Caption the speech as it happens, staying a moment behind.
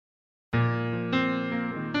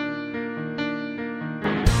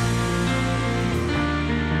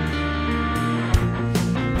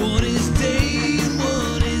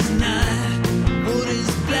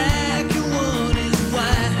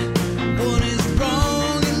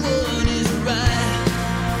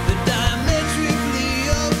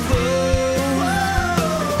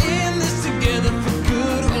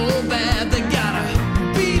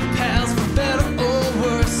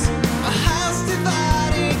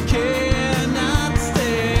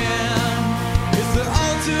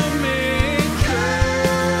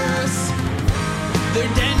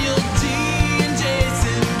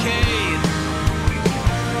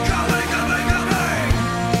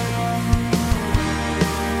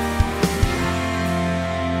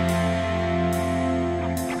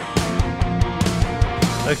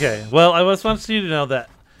Okay. Well, I just want you to know that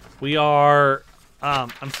we are.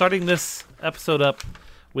 I'm starting this episode up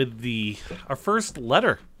with our first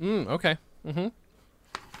letter. Okay. Mm-hmm.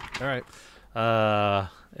 All right.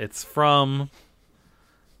 It's from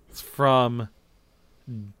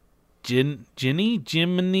Jiminy.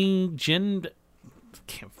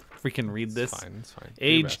 Can't freaking read this. It's fine. It's fine. Do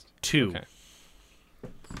your Age best. 2.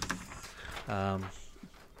 Okay.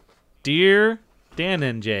 Dear Dan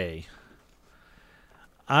and Jay,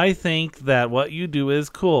 I think that what you do is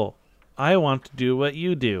cool. I want to do what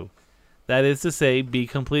you do. That is to say, be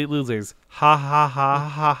complete losers. Ha ha ha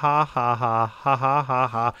ha ha ha ha ha ha ha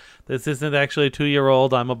ha. This isn't actually a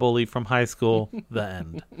 2-year-old. I'm a bully from high school. The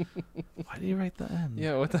end. Why do you write the end?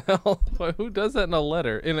 Yeah. What the hell? Who does that in a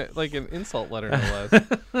letter? Like an insult letter, no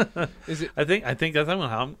less. Is it? I think that's how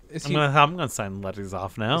I'm gonna sign letters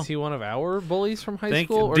off now. Is he one of our bullies from high Thank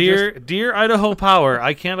school? Or dear Idaho Power,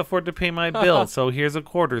 I can't afford to pay my bill, so here's a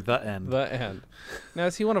quarter. The end. the end. Now,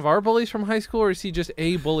 is he one of our bullies from high school, or is he just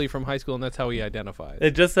a bully from high school, and that's how he identifies?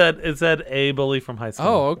 It said a bully from high school.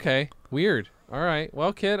 Oh, okay. Weird. All right.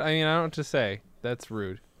 Well, kid, I mean, I don't know what to say. That's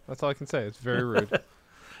rude. That's all I can say. It's very rude.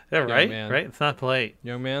 Yeah, right? man. Right? It's not polite.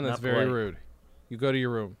 Young man, that's Not very polite. rude. You go to your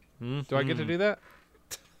room. Do I get to do that?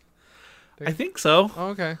 I think so. Oh,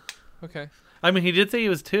 okay. Okay. I mean, he did say he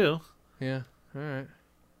was 2. Yeah. All right.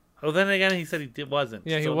 Oh, then again, he said wasn't.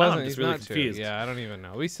 Yeah, he So now wasn't. I'm just He's really not confused. too. Yeah, I don't even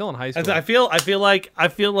know. He's still in high school. I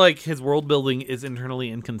feel like his world building is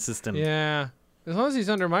internally inconsistent. Yeah. As long as he's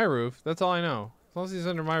under my roof, that's all I know. As long as he's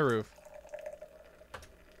under my roof.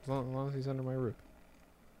 As long as he's under my roof.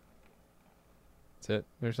 That's it.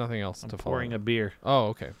 There's nothing else to follow. Pouring a beer. Oh,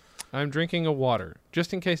 okay. I'm drinking a water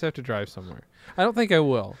just in case I have to drive somewhere. I don't think I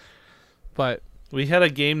will, but We had a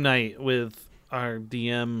game night with our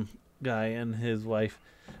DM guy and his wife,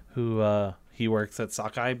 who he works at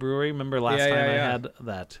Sockeye Brewery. Remember last Yeah, time yeah, I yeah. had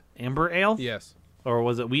that amber ale, yes. or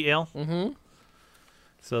was it wheat ale? Mm-hmm.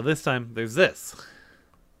 So this time there's this.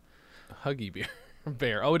 Huggy beer.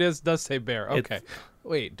 Bear. Oh, does say bear. Okay.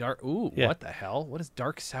 Wait, dark. Ooh, Yeah. what the hell? What is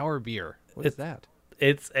dark sour beer? What is that?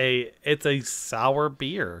 It's a sour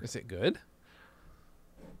beer. Is it good?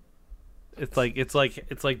 It's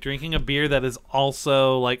like drinking a beer that is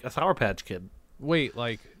also like a Sour Patch Kid. Wait,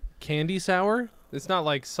 like candy sour? It's not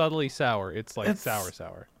like subtly sour. It's like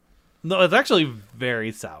sour. No, it's actually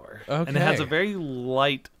very sour. And it has a Okay. very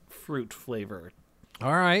light fruit flavor.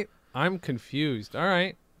 All right. I'm confused. All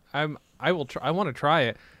right. I will try. I want to try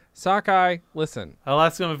it. Sockeye, listen. I'll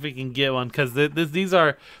ask them if we can get one because these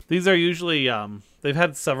are usually they've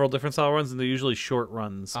had several different sour ones and they're usually short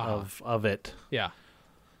runs of it. Yeah.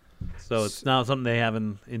 So it's not something they have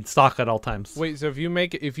in stock at all times. Wait, so if you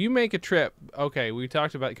make a trip, okay, can we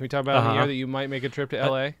talk about in the year that you might make a trip to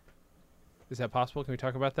LA? Is that possible? Can we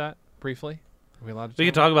talk about that briefly? Are we allowed to We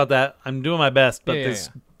can talk about that. I'm doing my best, but Yeah,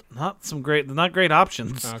 there's not great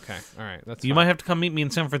options. Okay. All right. That's You might have to come meet me in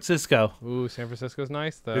San Francisco. Ooh, San Francisco's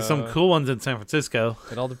nice. There's some cool ones in San Francisco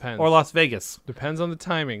It all depends. or Las Vegas. Depends on the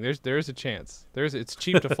timing. There's a chance. It's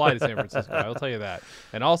cheap to fly to San Francisco. I'll tell you that.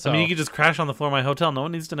 And also, I mean, you could just crash on the floor of my hotel. No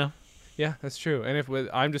one needs to know. yeah, that's true. And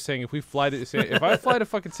I'm just saying, if I fly to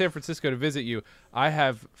fucking San Francisco to visit you, I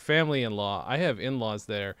have family-in-law. I have in-laws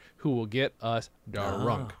there who will get us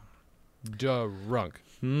drunk. Drunk.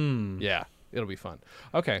 Yeah, it'll be fun.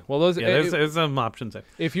 Okay, well those. Yeah, there's some options there.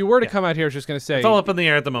 If you were to come out here, I was just gonna say, It's all up in the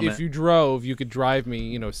air at the moment. if you drove, you could drive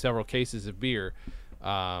me, several cases of beer.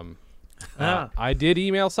 I did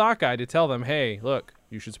email Sockeye to tell them, hey, look,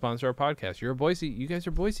 you should sponsor our podcast. You guys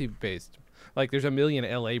are Boise based. Like, there's a million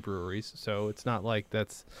LA breweries, so it's not like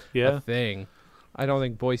that's Yeah. a thing. I don't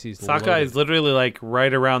think Boise's Sockeye loaded. is literally like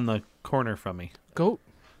right around the corner from me. Go,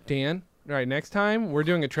 Dan. All right, next time we're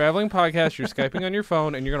doing a traveling podcast, you're Skyping on your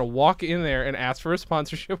phone, and you're going to walk in there and ask for a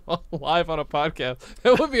sponsorship live on a podcast.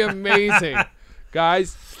 That would be amazing.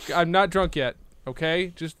 Guys, I'm not drunk yet, okay?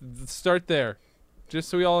 Just start there, just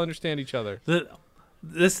so we all understand each other.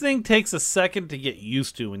 This thing takes a second to get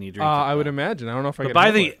used to when you drink it. I would imagine. I don't know if I But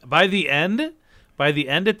get by the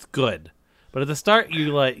end it's good. But at the start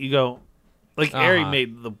you go like Ari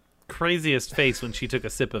made the craziest face when she took a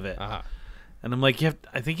sip of it. And I'm like,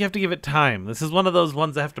 I think you have to give it time. This is one of those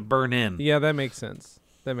ones that have to burn in. Yeah, that makes sense.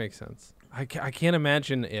 I can't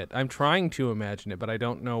imagine it. I'm trying to imagine it, but I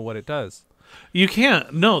don't know what it does. You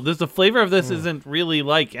can't. No, the flavor of this isn't really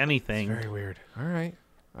like anything. Very weird. All right.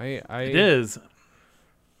 It is.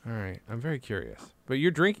 All right. I'm very curious. But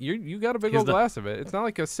you got a big Here's old glass of it. It's not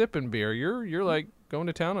like a sipping beer. You're like going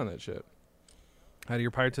to town on that shit. Out of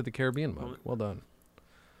your Pirates of the Caribbean mug. Well done.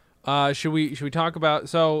 Should we talk about,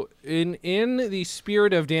 so in the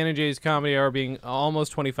spirit of Dan and Jay's comedy hour being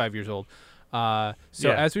almost 25 years old, So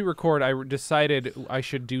Yeah. as we record, I decided I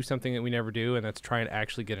should do something that we never do, and that's try and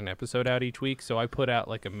actually get an episode out each week. So I put out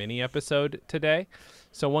like a mini episode today.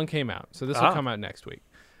 So one came out. So this will come out next week.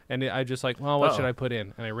 And I just like, well, what should I put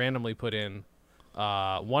in? And I randomly put in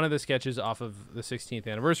one of the sketches off of the 16th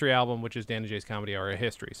anniversary album, which is Dan and Jay's Comedy Hour: A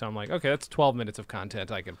History. So I'm like, okay, that's 12 minutes of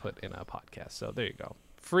content I can put in a podcast. So there you go.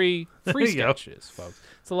 Free you go. sketches, folks.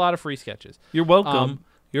 It's a lot of free sketches. You're welcome.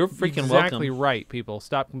 You're freaking Exactly welcome. right, people.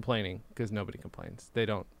 Stop complaining, because nobody complains. They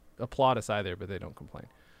don't applaud us either, but they don't complain.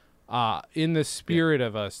 In the spirit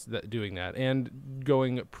of us doing that and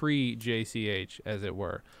going pre-JCH, as it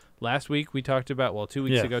were. Last week we talked about, 2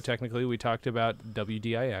 weeks ago technically, we talked about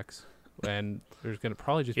WDIX. And there's going to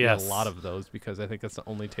probably just be a lot of those, because I think that's the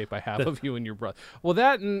only tape I have of you and your brother. Well,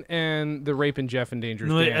 that and the Rape and Jeff and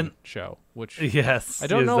Dangerous Dan show, which Yes, I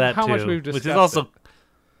don't know that how much too, we've discussed. which is also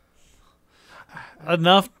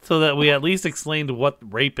enough so that we at least explained what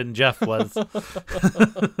Rape and Jeff was.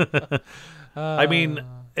 I mean,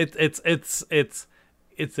 it's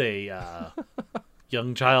a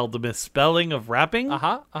young child misspelling of rapping.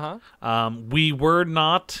 We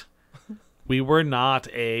were not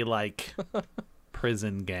a like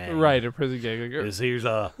prison gang. Right, a prison gang. This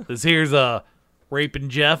here's a Rape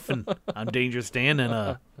and Jeff, and I'm Dangerous Dan,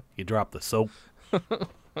 and you drop the soap.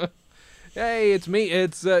 Hey, it's me.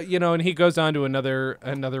 It's and he goes on to another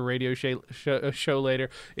radio show later.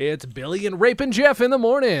 It's Billy and Rape and Jeff in the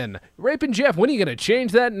morning. Rape and Jeff, when are you gonna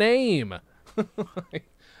change that name?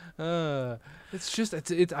 It's just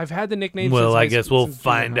it's. I've had the nickname. Well, since I guess we'll since junior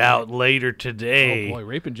find high. out later today. Oh boy,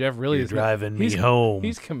 Rape and Jeff really You're is driving me he's, home.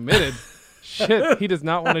 He's committed. Shit, he does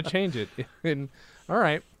not want to change it. And, all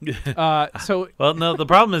right. So. Well, no, the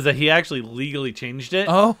problem is that he actually legally changed it.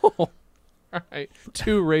 Oh. All right.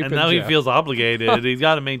 To Rape and and now Jeff. he feels obligated. He's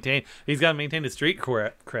got to maintain his street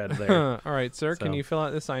cred there. All right, sir. So. Can you fill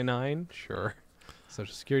out this I-9? Sure.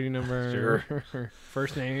 Social security number. Sure.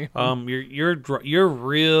 First name. You're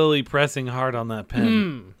really pressing hard on that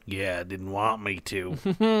pen. Yeah, didn't want me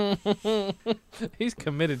to. He's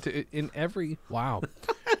committed to in every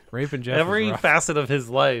Rape and Jeff. Every facet of his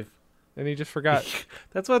life. And he just forgot.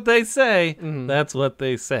 That's what they say. That's what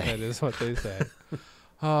they say. That is what they say.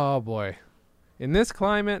 Oh boy. In this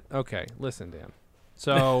climate, okay, listen, Dan.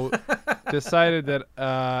 So decided that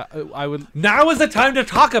I would. Now is the time to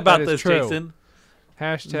talk about this, true. Jason.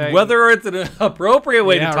 Hashtag. Whether it's an appropriate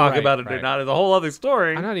way to talk about it right. or not is a whole other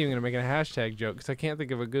story. I'm not even gonna make a hashtag joke because I can't think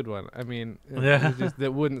of a good one. I mean, Yeah.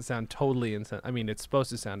 that wouldn't sound totally insensitive. I mean, it's supposed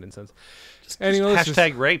to sound insensitive. Just Anyway, let's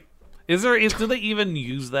hashtag rape. Do they even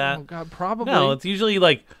use that? Oh God, probably. No, it's usually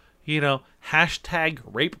like, hashtag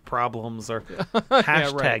rape problems or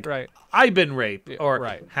hashtag right. I've been raped or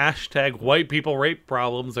right. hashtag white people rape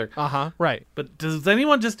problems or right. But does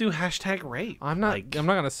anyone just do hashtag rape? I'm not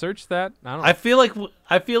gonna search that. I feel like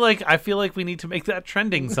we need to make that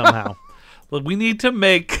trending somehow. We need to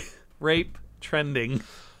make rape trending.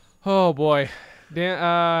 Oh boy.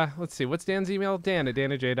 Dan, let's see. What's Dan's email?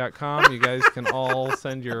 Dan@danaj.com. You guys can all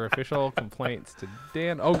send your official complaints to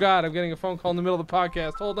Dan. Oh God, I'm getting a phone call in the middle of the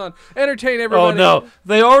podcast. Hold on. Entertain everybody. Oh no,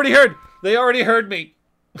 they already heard me.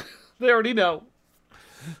 They already know.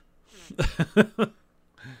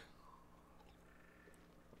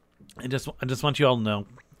 I just want you all to know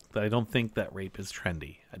that I don't think that rape is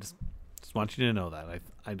trendy. I just want you to know that.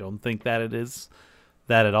 I don't think that it is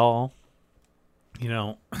that at all.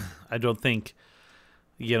 I don't think,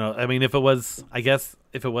 I mean, if it was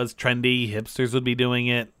trendy, hipsters would be doing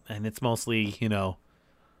it, and it's mostly,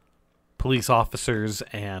 police officers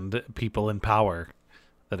and people in power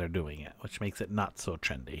that are doing it, which makes it not so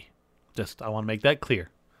trendy. I want to make that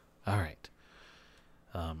clear. All right.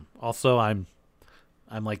 Also, I'm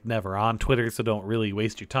like never on Twitter, so don't really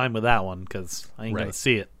waste your time with that one because I ain't gonna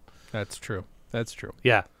see it. That's true.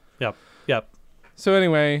 Yeah. Yep. So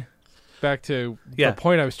anyway, back to the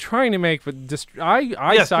point I was trying to make, but I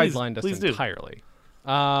sidelined us entirely.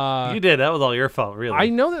 You did. That was all your fault, really. I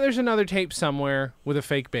know that there's another tape somewhere with a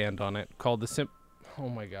fake band on it called the Oh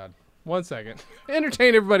my God! 1 second.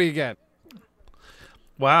 Entertain everybody again.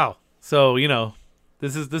 Wow. So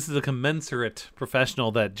this is a commensurate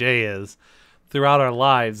professional that Jay is. Throughout our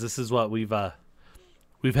lives, this is what we've had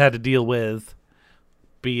to deal with,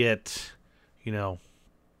 be it,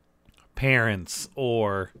 parents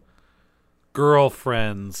or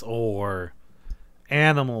girlfriends or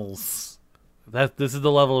animals. This is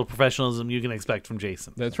the level of professionalism you can expect from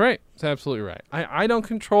Jason. That's right. That's absolutely right. I don't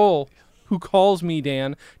control who calls me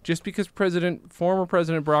Dan just because former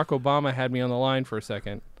President Barack Obama had me on the line for a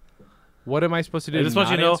second. What am I supposed to do?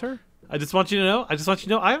 I just want you to know.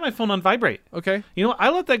 I have my phone on vibrate. Okay. You know, I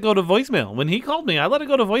let that go to voicemail. When he called me, I let it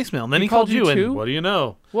go to voicemail. And then he called called you, you too? and what do you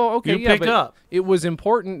know? Well, okay, You yeah, pick but up. it was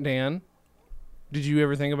important, Dan. Did you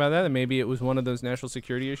ever think about that? That maybe it was one of those national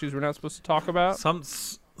security issues we're not supposed to talk about?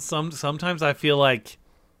 Sometimes I feel like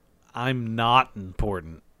I'm not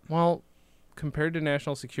important. Well, compared to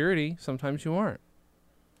national security, sometimes you aren't.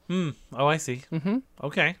 Oh, I see. Mm-hmm.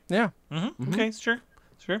 Okay. Yeah. Okay, sure.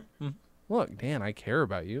 Look, Dan, I care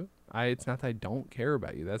about you. It's not that I don't care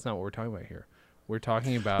about you. That's not what we're talking about here. We're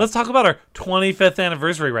talking about... Let's talk about our 25th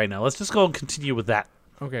anniversary right now. Let's just go and continue with that.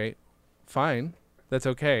 Okay, fine. That's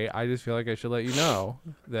okay. I just feel like I should let you know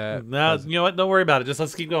that No, you know what? Don't worry about it. Just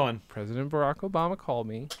let's keep going. President Barack Obama called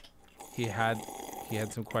me. He had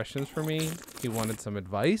some questions for me. He wanted some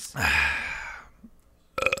advice.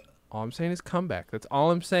 All I'm saying is come back. That's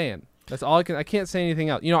all I'm saying. That's all I can't say anything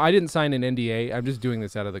else. You know, I didn't sign an NDA. I'm just doing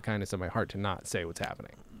this out of the kindness of my heart to not say what's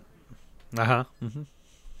happening. Uh-huh. Mm-hmm.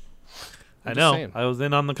 I just know. saying. I was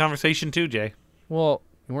in on the conversation too, Jay. Well,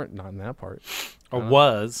 you weren't not in that part. Or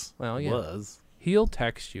was. Well, yeah. Was. He'll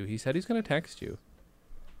text you. He said he's going to text you.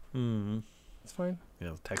 It's fine.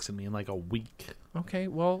 Yeah, texting me in like a week. Okay,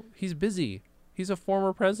 well, he's busy. He's a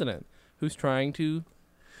former president who's trying to...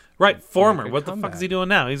 Right, former. Make a What the fuck comeback. is he doing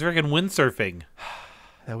now? He's freaking windsurfing.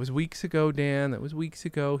 That was weeks ago, Dan. That was weeks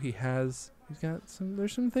ago. There's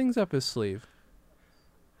some things up his sleeve.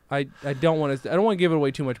 I don't want to give it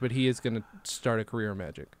away too much, but he is going to start a career in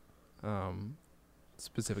Magic.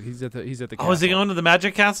 Specific. He's at the castle. Oh, is he going to the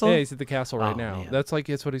Magic Castle? Yeah, he's at the castle right Oh, now. man. That's what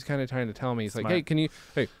he's kind of trying to tell me. He's Smart. like, hey,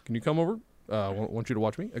 can you come over? I want you to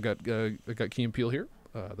watch me. I got Key and Peele here.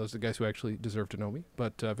 Those are the guys who actually deserve to know me.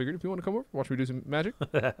 But I figured if you want to come over, watch me do some magic,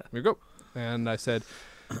 here you go. And I said,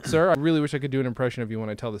 sir, I really wish I could do an impression of you when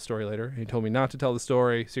I tell the story later. He told me not to tell the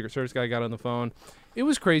story. Secret Service guy got on the phone. It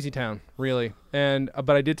was crazy town, really. And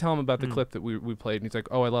but I did tell him about the clip that we played, and he's like,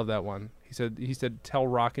 oh, I love that one. He said, tell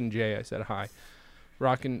Rockin' Jay I said hi.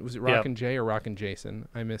 Was it Rockin' Jay or Rockin' Jason?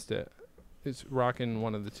 I missed it. It's Rockin'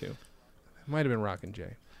 one of the two. It might have been Rockin'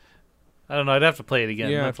 Jay. I don't know. I'd have to play it again.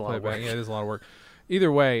 Yeah, That's a lot play of it back. work. Yeah, it is a lot of work.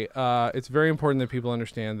 Either way, it's very important that people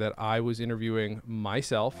understand that I was interviewing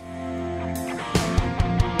myself.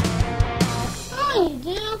 Oh, you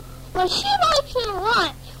do? Well, she likes it a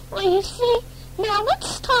lot. Well, you see, now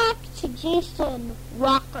let's talk to Jason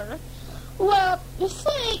Rocker. Well, you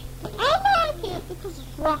see, I like it because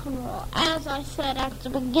it's rock and roll, as I said at the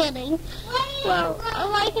beginning. Well, I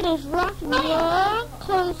like it as rock and roll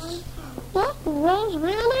because rock and roll's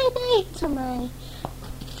really neat to me.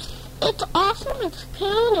 It's awesome, it's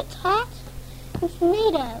cool, it's hot, it's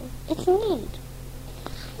neato, it's neat.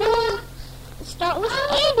 Well, start with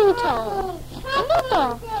Naruto.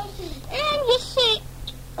 And you see,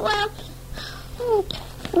 well,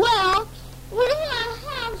 we're gonna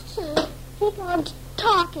have to keep on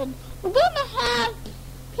talking. We're gonna have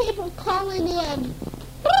people calling in.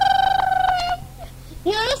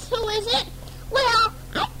 Yes, who is it? Well,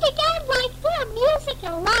 I think I like their music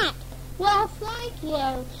a lot. Well, thank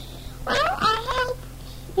you. Well, I hope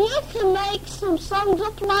you can make some songs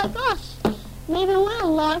up like us. Maybe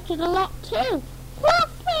we'll like it a lot too. Well,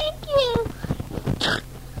 thank you.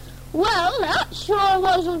 Well, that sure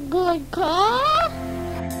was a good call.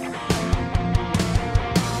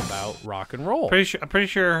 About rock and roll. I'm pretty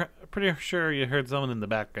sure you heard someone in the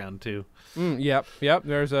background too. Yep.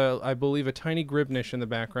 There's I believe a tiny Gribnish in the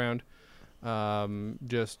background,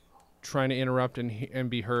 just trying to interrupt and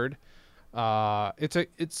be heard.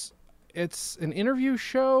 It's an interview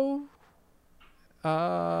show.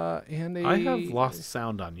 And I have lost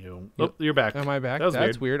sound on you. Oh, you're back. Am I back? That was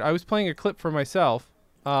That's weird. weird. I was playing a clip for myself,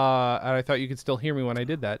 and I thought you could still hear me when I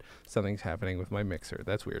did that. Something's happening with my mixer.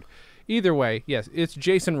 That's weird. Either way, yes, it's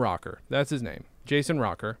Jason Rocker. That's his name. Jason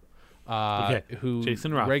Rocker. Who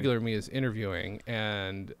Jason Rocker. regularly is interviewing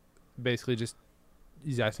and basically just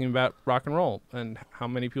he's asking about rock and roll and how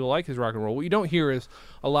many people like his rock and roll. What you don't hear is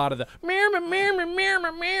a lot of the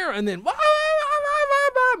mirror, and then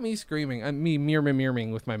me screaming and me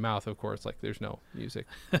mirroring with my mouth, of course, like there's no music.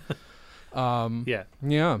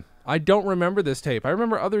 Yeah. I don't remember this tape. I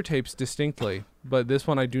remember other tapes distinctly, but this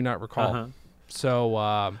one I do not recall. Uh-huh. So,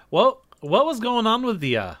 Well, what was going on with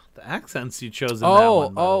the accents you chose in that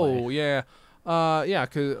one? by the way? yeah,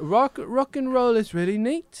 because rock and roll is really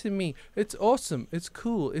neat to me. It's awesome. It's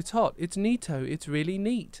cool. It's hot. It's neato. It's really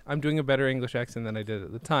neat. I'm doing a better English accent than I did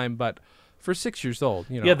at the time, but for 6 years old,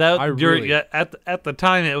 you know. Yeah, at the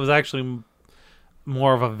time it was actually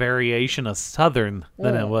more of a variation of Southern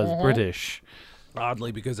than it was British.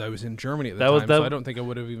 Oddly, because I was in Germany at the That was time, the- so I don't think I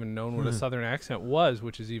would have even known what a Southern accent was,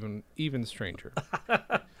 which is even stranger.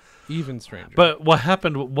 Even stranger. But what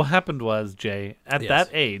happened was, Jay, at Yes. that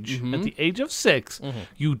age, at the age of 6,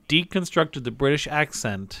 you deconstructed the British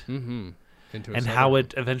accent into a and southern how one.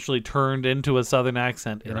 it eventually turned into a Southern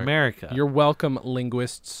accent in Right. America. You're welcome,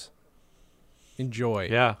 linguists. Enjoy.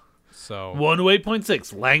 yeah. So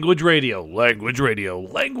 108.6 language radio.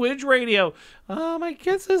 I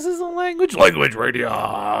guess this is a language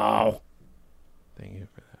radio. thank you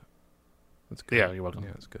for that. That's good. Yeah, you're welcome.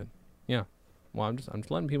 Yeah, that's good. Yeah. Well, I'm just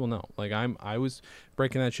letting people know. Like I was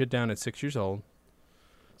breaking that shit down at 6 years old.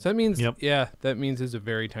 So that means Yep. that means there's a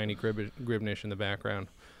very tiny Gribnish in the background.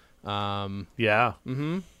 Yeah.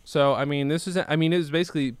 So I mean, it was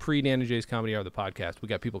basically pre Dan and Jay's Comedy Hour, the podcast. We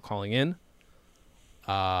got people calling in.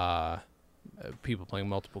 People playing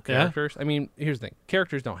multiple Yeah. characters. I mean, here's the thing: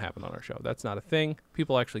 characters don't happen on our show. That's not a thing.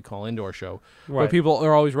 People actually call into our show, Right. but people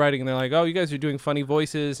are always writing and they're like, "Oh, you guys are doing funny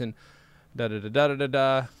voices and da da da da da da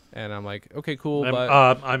da." And I'm like, "Okay, cool," but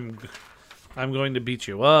I'm going to beat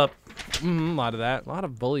you up. a lot of that, a lot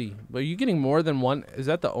of bully. But are you getting more than one? Is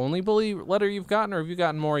that the only bully letter you've gotten, or have you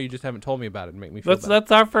gotten more? You just haven't told me about it and make me feel bad.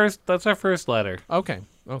 That's our first letter. Okay.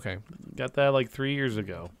 Got that like 3 years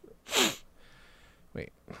ago.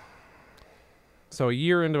 Wait. So a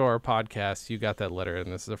year into our podcast, you got that letter,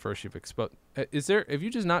 and this is the first you've exposed. Have you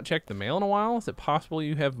just not checked the mail in a while? Is it possible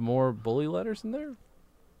you have more bully letters in there?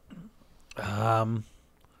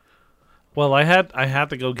 Well, I had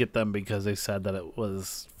to go get them because they said that it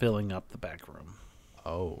was filling up the back room.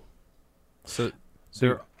 Oh. So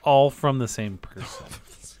They're all from the same person.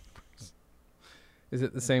 is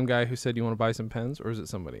it the same guy who said you want to buy some pens, or is it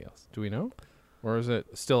somebody else? Do we know? Or is it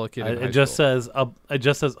still a kid in high It just school?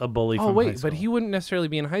 says a bully Oh, from high wait, school. but he wouldn't necessarily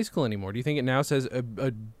be in high school anymore. Do you think it now says a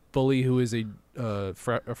bully who is a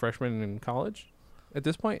freshman in college at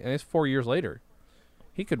this point? And it's 4 years later.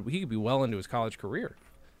 He could be well into his college career.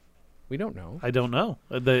 We don't know. I don't know.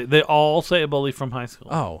 They all say a bully from high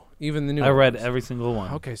school. Oh, even the new I read ones. every single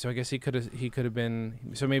one. Okay, so I guess he could have been.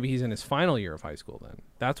 So maybe he's in his final year of high school then.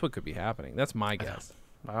 That's what could be happening. That's my guess.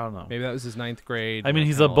 I don't know. Maybe that was his 9th grade. I mean,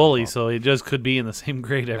 he's a bully, so he just could be in the same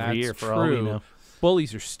grade every That's year for all we true. know.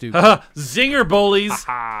 Bullies are stupid. Zinger bullies.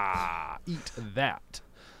 Eat that.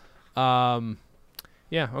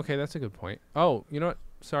 Yeah. Okay, that's a good point. Oh, you know what?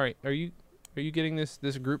 Sorry. Are you getting this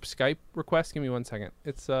group Skype request? Give me 1 second.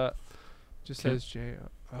 It's just says J.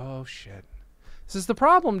 Oh shit. This is the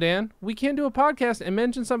problem, Dan. We can't do a podcast and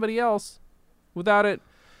mention somebody else without it.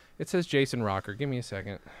 It says Jason Rocker. Give me a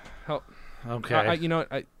second. Help. Okay. You know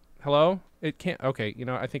what? Hello. It can't. Okay. You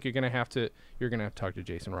know, I think you're gonna have to talk to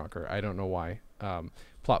Jason Rocker. I don't know why.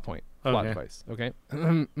 Plot point. Plot Okay. device. Okay.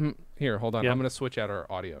 Here, hold on. Yep. I'm gonna switch out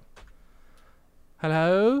our audio.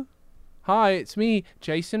 Hello. Hi, it's me,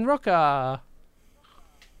 Jason Rocker.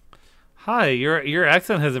 Hi, your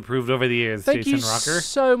accent has improved over the years, Thank Jason you Rocker.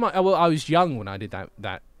 so much. Well, I was young when I did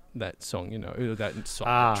that song. You know, that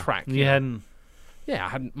song track. You know. hadn't.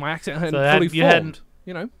 Yeah, my accent hadn't So fully you formed. hadn't-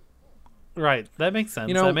 You know, Right, that makes sense.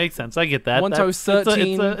 You know, that makes sense. I get that. once I was That's-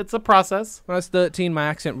 13 it's a process. when I was 13, my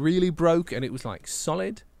accent really broke, and it was like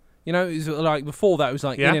solid. You know, it was like before that it was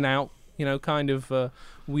like Yeah. in and out. You know, kind of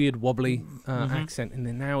weird wobbly Mm-hmm. accent, and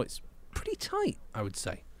then now it's pretty tight. I would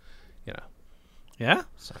say. You know. Yeah,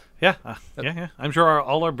 So, yeah, yeah. I'm sure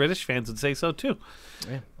all our British fans would say so too.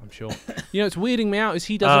 yeah, I'm sure. You know, it's weirding me out is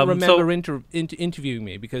he doesn't so- remember interviewing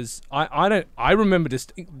me because I don't. I remember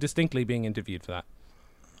distinctly being interviewed for that.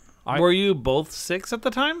 Were you both 6 at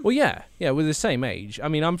the time? Well, yeah, we're the same age. I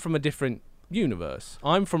mean, I'm from a different universe.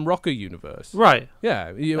 I'm from Rocker universe. Right. Yeah,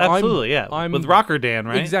 Absolutely. Yeah. I'm with Rocker Dan,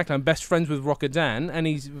 right? Exactly. I'm best friends with Rocker Dan, and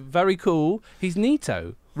he's very cool. He's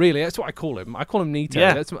Nito. Really, that's what I call him. I call him Nito.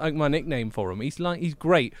 Yeah. That's like my nickname for him. He's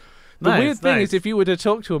great. The Nice, weird thing nice. is, if you were to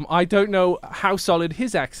talk to him, I don't know how solid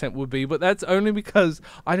his accent would be, but that's only because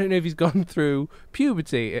I don't know if he's gone through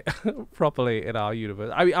puberty properly in our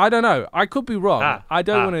universe. I mean, I don't know. I could be wrong. I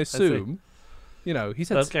don't want to I see. assume. You know, he's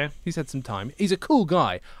had Okay. he's had some time. He's a cool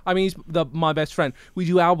guy. I mean, he's my best friend. We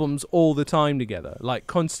do albums all the time together, like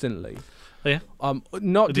constantly. Yeah.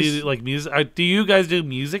 Not Do just you like music? Do you guys do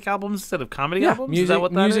music albums instead of comedy yeah, albums? music Is that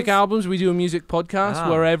what that music is? albums. We do a music podcast Ah.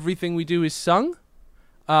 where everything we do is sung.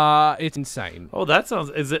 It's insane. Oh, that sounds.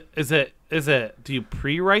 Is it? Do you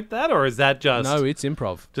pre-write that, or is that just? No, it's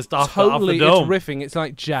improv. Just off Totally, the dome. it's riffing. It's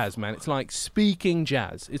like jazz, man. It's like speaking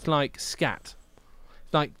jazz. It's like scat.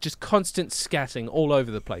 It's like just constant scatting all over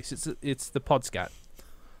the place. It's the pod scat.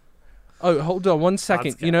 Oh, hold on 1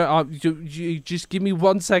 second. Podscat. You know, you just give me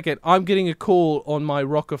 1 second. I'm getting a call on my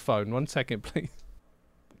rocker phone. 1 second, please.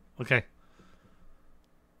 Okay.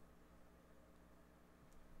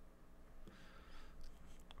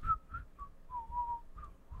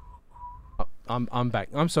 I'm back.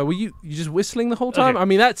 I'm sorry. Were you just whistling the whole time? Okay. I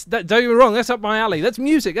mean, that. Don't get me wrong. That's up my alley. That's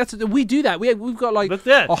music. We do that. We've got like That's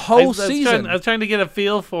it. a whole I was season. I was trying to get a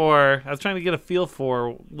feel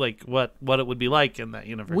for. Like what it would be like in that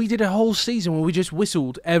universe. We did a whole season where we just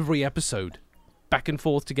whistled every episode back and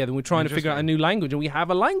forth together. We're trying to figure out a new language, and we have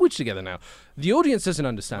a language together now. The audience doesn't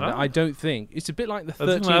understand it. Oh. I don't think. It's a bit like the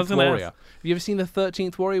That's what I was 13th gonna Warrior. ask. Have you ever seen the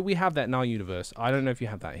 13th Warrior? We have that in our universe. I don't know if you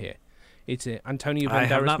have that here. It's an Antonio I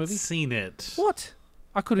have Banderas not movie. seen it. What?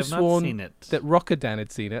 I could have I've not sworn seen it. that Rocketdan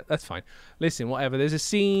had seen it. That's fine. Listen, whatever. There's a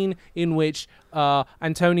scene in which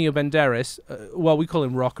Antonio Banderas, well, we call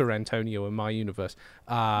him Rocker Antonio in my universe.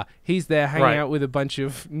 He's there hanging Right. out with a bunch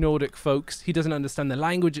of Nordic folks. He doesn't understand the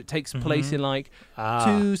language. It takes place in like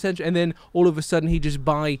 2 centuries, and then all of a sudden he just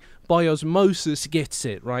by osmosis gets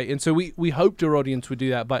it right. And so we hoped our audience would do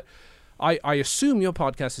that, but I assume your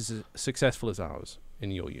podcast is as successful as ours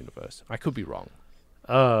in your universe. I could be wrong.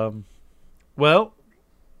 Well,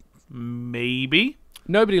 maybe.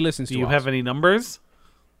 Nobody listens Do to you us. have any numbers?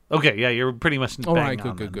 Okay, yeah, you're pretty much All bang right,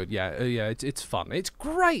 on good. then. Yeah, it's fun. It's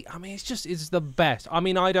great. I mean, it's the best. I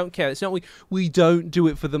mean, I don't care. It's not we don't do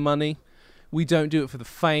it for the money. We don't do it for the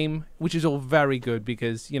fame, which is all very good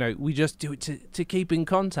because, you know, we just do it to keep in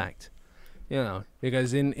contact. You know,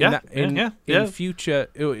 because in future,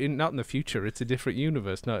 not in the future, it's a different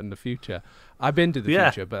universe, not in the future. I've been to the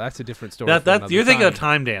Yeah. future, but that's a different story. That you're thinking of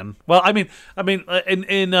time, Dan. Well, I mean,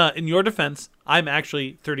 in your defense, I'm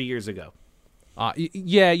actually 30 years ago.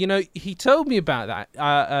 Yeah, you know, he told me about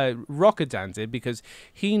that. Rocker Dan did because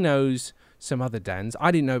he knows some other Dans.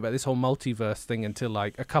 I didn't know about this whole multiverse thing until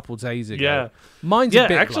like a couple days ago. Yeah. Mine's Yeah, a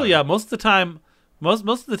bit actually, low. yeah. Most of the time,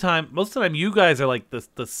 you guys are like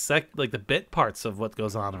the bit parts of what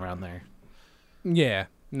goes on around there. Yeah,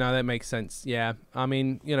 no, that makes sense. Yeah, I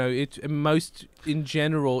mean, you know, in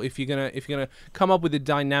general, if you're gonna come up with a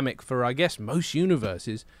dynamic for, I guess, most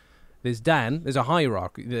universes, there's Dan. There's a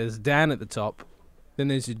hierarchy. There's Dan at the top, then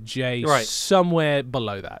there's a J Right. somewhere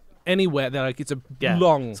below that. Anywhere that like it's a Yeah.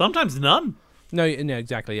 long. Sometimes none. No,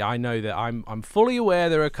 exactly. I know that. I'm fully aware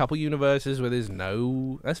there are a couple universes where there's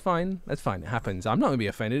no. That's fine. That's fine. It happens. I'm not gonna be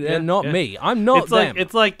offended. Yeah, They're not yeah. me. I'm not them.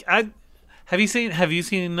 It's like have you seen?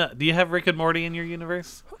 Do you have Rick and Morty in your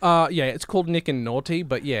universe? Yeah, it's called Nick and Naughty,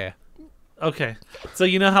 but yeah. Okay, so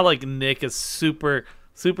you know how like Nick is super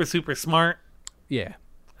smart, Yeah.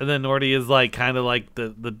 and then Morty is like kind of like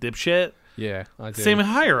the dipshit. Yeah, I do. Same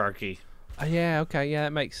hierarchy. Yeah, okay, yeah,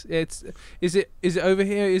 that makes it's. Is it over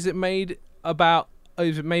here? Is it made by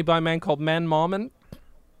a man called Man Marmon?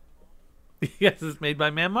 Yes, it's made by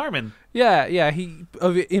Man Marmon. Yeah.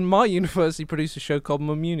 In my universe, he produced a show called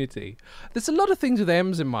Immunity. There's a lot of things with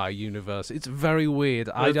M's in my universe. It's very weird.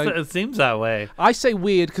 It seems that way. I say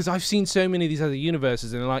weird because I've seen so many of these other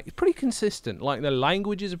universes and they're like pretty consistent. Like the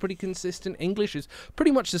languages are pretty consistent. English is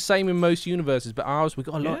pretty much the same in most universes, but ours we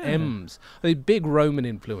got a lot of Yeah. M's. A big Roman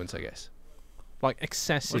influence, I guess. Like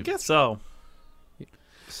excessive. I guess so.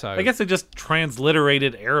 So I guess they just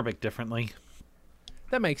transliterated Arabic differently.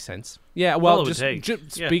 that makes sense. Yeah, all well, it would just take.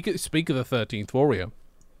 Yeah. speak of the 13th Warrior,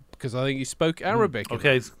 because I think he spoke Arabic. in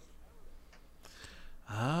Okay. it.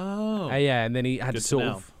 Oh. Yeah, and then he had Good to to sort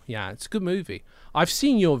know. of. Yeah, it's a good movie. I've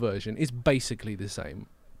seen your version. It's basically the same.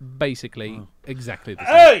 Basically, Oh. exactly the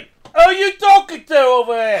same. Hey, who are you talking to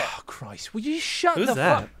over there? Oh Christ! Will you shut Who's the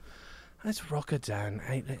that? fuck? That's Rocker Dan.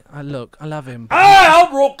 Hey, I love him. Hey, I'm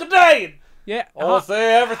Rockadane. Yeah. I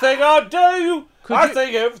say everything I do. Could I you-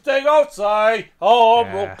 think everything I say. I'm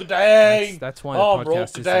Yeah, Rockadane. That's why the I'm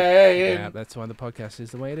podcast is. Rockadane. Yeah, that's why the podcast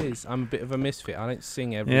is the way it is. I'm a bit of a misfit. I don't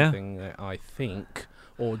sing everything that I think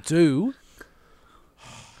or do.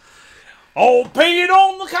 I'm peeing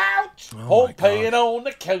on the couch. Oh, my I'm peeing God. on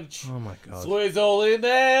the couch. Oh my God! Swizzle in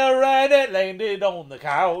there and it landed on the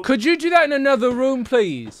couch. Could you do that in another room,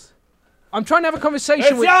 please? I'm trying to have a conversation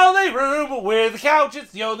It's with. the only room with the couch.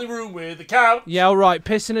 It's the only room with the couch. Yeah, all right.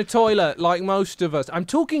 Piss in a toilet, like most of us. I'm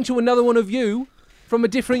talking to another one of you from a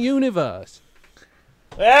different universe.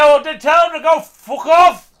 Yeah, well, then tell him to go fuck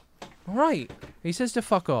off. All right. He says to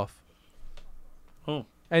fuck off. Oh.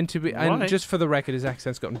 And Right. just for the record, his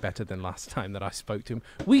accent's gotten better than last time that I spoke to him.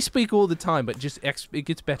 We speak all the time, but it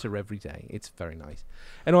gets better every day. It's very nice.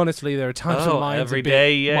 And honestly, there are times when mine's every a bit,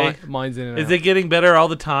 day, yay. mine's in and Is out. it getting better all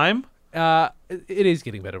the time? It is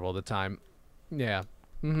getting better all the time. Yeah.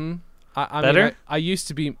 Mm-hmm. I Better? mean, I used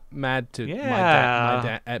to be mad to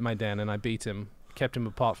at my Dan, and I beat him, kept him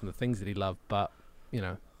apart from the things that he loved. But you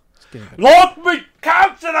know, it's getting better. Lock me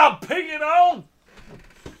couch and I'm peeing on.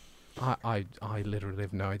 I literally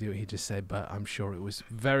have no idea what he just said, but I'm sure it was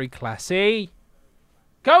very classy.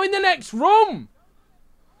 Go in the next room.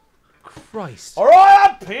 Christ. All right,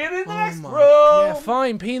 I'm peeing in the next my- room. Yeah,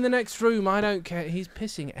 fine. Pee in the next room. I don't care. He's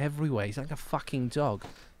pissing everywhere. He's like a fucking dog.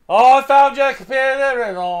 Oh, I found you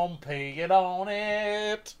peeing on, peeing on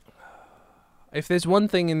it. If there's one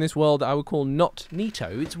thing in this world that I would call not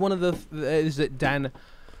neato, it's one of the is that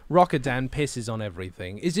Rocker Dan pisses on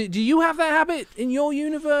everything. Is it? Do you have that habit in your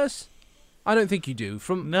universe? I don't think you do.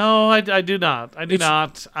 No, I do not. I do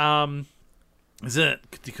It's- not. Is it?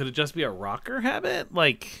 Could it just be a rocker habit?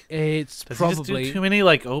 Like, It's does he just probably do too many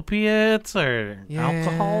like opiates or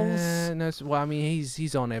alcohols? No, well, I mean,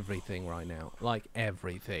 he's on everything right now, like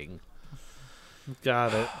everything.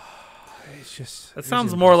 Got it. It's just. That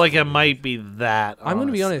sounds more like it might be that. I'm going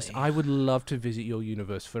to be honest. honestly. I would love to visit your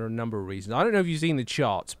universe for a number of reasons. I don't know if you've seen the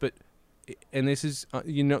charts, but and this is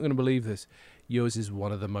you're not going to believe this. Yours is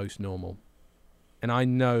one of the most normal. And I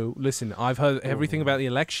know. Listen, I've heard everything about the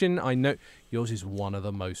election. I know yours is one of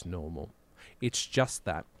the most normal. It's just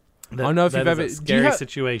that. I don't know if you've that is ever. a do you scary ha-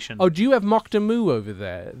 situation. Oh, do you have Moktamu over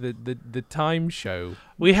there? The time show.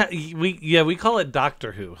 we call it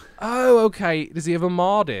Doctor Who. Oh, okay. Does he have a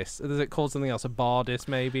Mardis? Or does it call something else? A Bardis,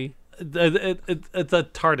 maybe? It's a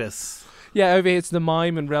TARDIS. Yeah, over here it's the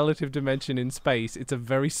mime and relative dimension in space. It's a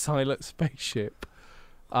very silent spaceship.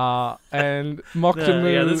 And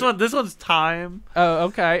Moktamu. Yeah, this one's time. Oh,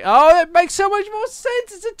 okay. Oh, that makes so much more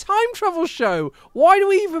sense. It's a time travel show. Why do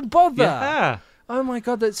we even bother? Yeah. Oh my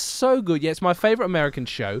god, that's so good. Yeah, it's my favorite American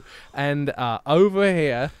show. And over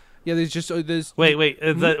here, yeah, there's Wait,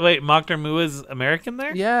 Moktar Mu is American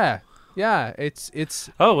there? yeah, it's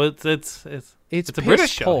Oh, it's a piss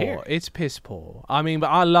British show poor. here. It's piss poor. I mean, but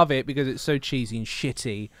I love it because it's so cheesy and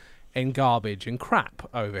shitty and garbage and crap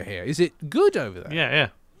over here. Is it good over there? Yeah.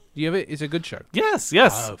 Do you have it? It's a good show. Yes.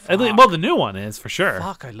 Oh, Well, the new one is for sure.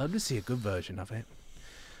 Fuck, I'd love to see a good version of it.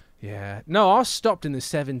 Yeah. No, I stopped in the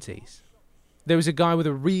 70s. There was a guy with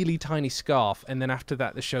a really tiny scarf, and then after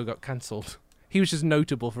that, the show got cancelled. He was just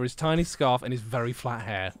notable for his tiny scarf and his very flat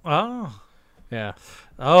hair. Oh. Yeah.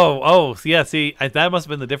 Oh, yeah. See, that must have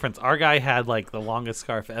been the difference. Our guy had like the longest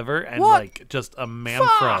scarf ever, and What? like just a man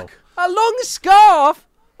fro. Fuck! A long scarf?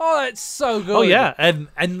 Oh, that's so good. Oh yeah, and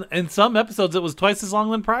in some episodes it was twice as long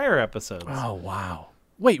than prior episodes. Oh, wow.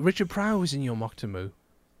 Wait, Richard Pryor was in your Moktamu?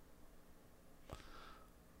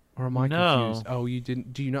 Or am I No. confused? Oh, you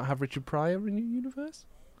didn't. Do you not have Richard Pryor in your universe?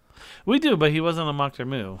 We do, but he wasn't a Moktar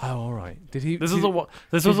Mu. Oh, all right. Did he? This did,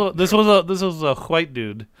 was a white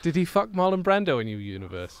dude. Did he fuck Marlon Brando in your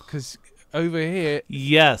universe? Because over here.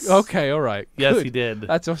 Yes. Okay, all right. Yes, Good. he did.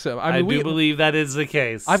 That's awesome. I mean, do believe that is the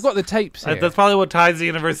case. I've got the tapes here. That's probably what ties the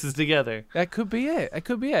universes together. That could be it. That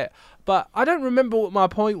could be it. But I don't remember what my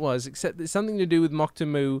point was, except it's something to do with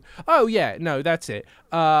Moktamu. Oh, yeah. No, that's it.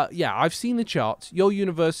 Yeah, I've seen the charts. Your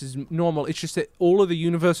universe is normal. It's just that all of the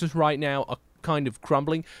universes right now are kind of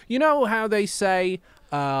crumbling. You know how they say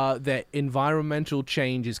that environmental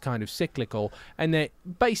change is kind of cyclical, and that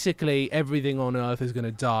basically everything on Earth is going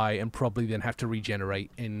to die and probably then have to regenerate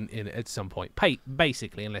in at some point.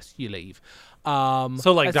 Basically, unless you leave. So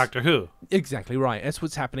like that's- Doctor Who. Exactly right. That's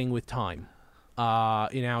what's happening with time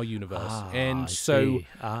in our universe. And I so see.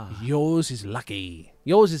 yours is lucky.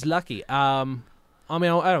 Yours is lucky. I mean, I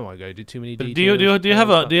don't want to go into too many But details. do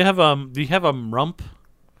you have a rump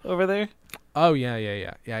over there? Oh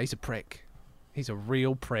yeah. He's a prick. He's a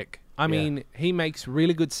real prick. I mean, he makes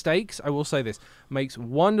really good steaks. I will say this: makes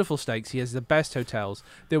wonderful steaks. He has the best hotels.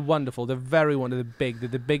 They're wonderful. They're very wonderful. They're big. They're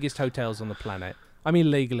the biggest hotels on the planet. I mean,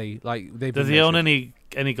 legally, like they've. Does been he own measured.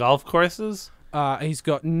 any golf courses? He's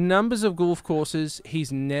got numbers of golf courses.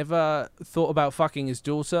 He's never thought about fucking his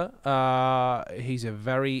daughter. He's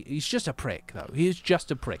just a prick, though. He is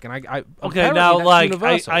just a prick. And I Okay, apparently now that's like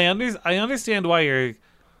universal. I understand why you're.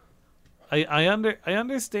 I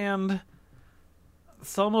understand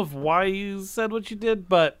some of why you said what you did,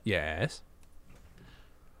 but Yes.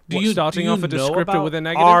 do you starting do off you a know descriptor about with a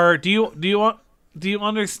negative? do you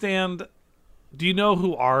understand? Do you know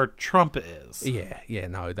who our Trump is? Yeah,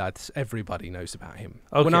 no, that's everybody knows about him.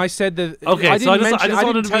 Okay. When I said that, Okay, I so didn't I just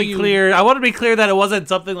wanted to be clear. I want to be clear that it wasn't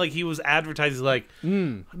something like he was advertising. Like,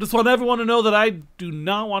 I just want everyone to know that I do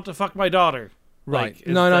not want to fuck my daughter. Right. Like,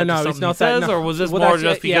 is No, that no. just It's something not he that. says, No. or was this Well, more that's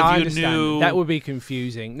just it. Yeah, I because you understand. knew? That would be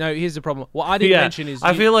confusing. No, here's the problem. What I didn't mention is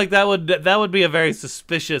I feel like that would be a very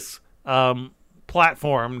suspicious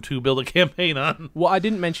platform to build a campaign on. what I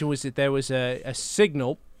didn't mention was that there was a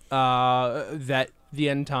signal that the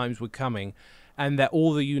end times were coming, and that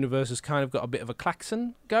all the universes kind of got a bit of a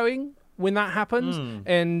klaxon going when that happens.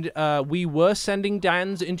 And we were sending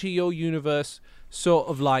Dans into your universe sort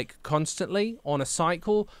of like constantly on a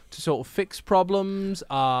cycle to sort of fix problems,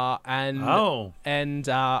 and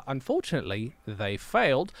unfortunately they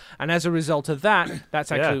failed, and as a result of that,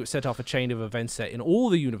 that's actually what set off a chain of events that in all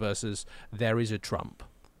the universes there is a Trump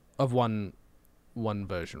of one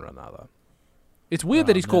version or another. It's weird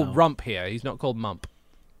that he's called Rump here. He's not called Mump.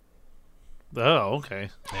 Oh, okay.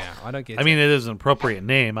 Yeah, I don't get I mean, it is an appropriate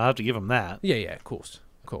name. I'll have to give him that. Yeah, of course.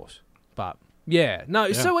 But, yeah.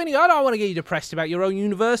 No, so anyway, I don't want to get you depressed about your own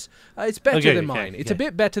universe. It's better than mine. It's a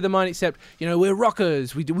bit better than mine, except, we're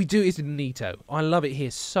rockers. We do it's neato. I love it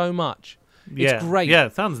here so much. It's great. Yeah,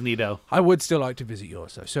 it sounds neato. I would still like to visit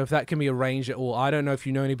yours, though. So if that can be arranged at all, I don't know if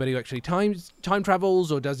you know anybody who actually time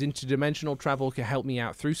travels or does interdimensional travel, can help me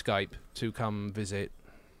out through Skype to come visit.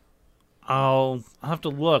 I'll have to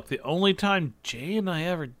look. The only time Jay and I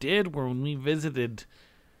ever did were when we visited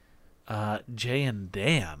Jay and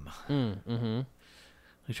Dan. Mm-hmm.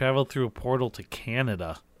 We traveled through a portal to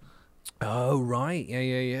Canada. Oh, right.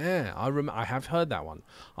 Yeah. I have heard that one.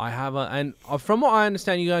 I have, and from what I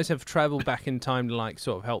understand, you guys have traveled back in time to like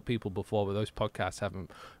sort of help people before, but those podcasts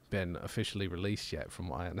haven't been officially released yet, from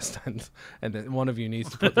what I understand. And then one of you needs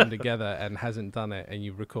to put them together and hasn't done it, and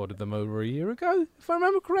you recorded them over a year ago, if I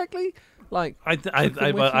remember correctly. Like, I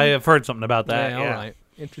have heard something about that. Yeah, all right.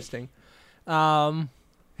 Interesting.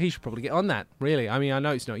 He should probably get on that, really. I mean, I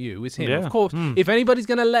know it's not you, it's him. Yeah. Of course, if anybody's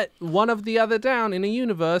going to let one of the other down in a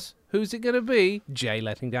universe, who's it going to be? Jay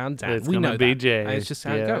letting down Dan. It's going to be Jay. And it's just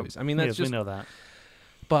how it goes. I mean, that's we know that.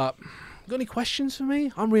 But, got any questions for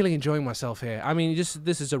me? I'm really enjoying myself here. I mean,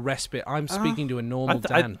 this is a respite. I'm speaking to a normal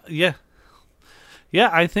Dan. Yeah,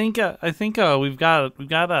 I think we've got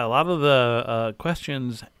a lot of the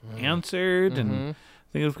questions answered, and I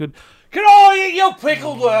think it's good. Can I eat your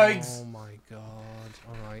pickled eggs? Oh my god!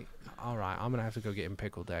 All right. I'm gonna have to go get him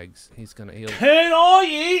pickled eggs. He'll. Can I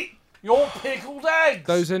eat your pickled eggs?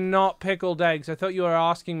 Those are not pickled eggs. I thought you were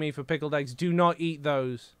asking me for pickled eggs. Do not eat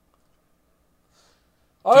those.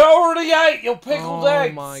 I already ate your pickled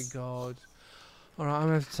eggs. Oh my god! All right, I'm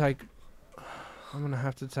gonna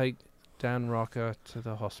have to take Dan Rocker to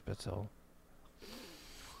the hospital.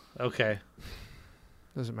 Okay.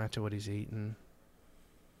 Doesn't matter what he's eaten.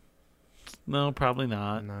 No, probably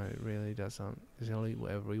not. No, it really doesn't. He'll eat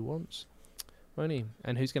whatever he wants, won't he?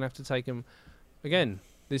 And who's gonna have to take him? Again,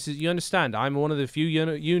 you understand? I'm one of the few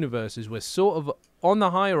universes where sort of on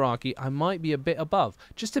the hierarchy, I might be a bit above,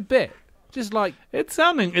 just a bit. Just like it's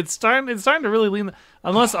starting to really lean.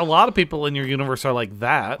 Unless a lot of people in your universe are like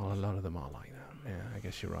that. Well, a lot of them are like that. Yeah, I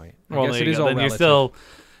guess you're right. I guess it is all relative. You're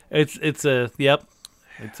still,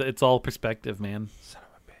 it's all perspective, man. Son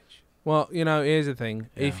of a bitch. Well, here's the thing.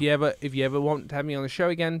 Yeah. If you ever want to have me on the show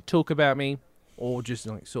again, talk about me, or just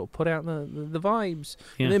like sort of put out the vibes,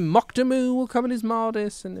 and then Moktamu will come in his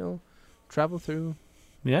Mardis, and he'll travel through.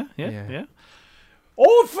 Yeah. I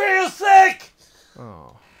feel sick.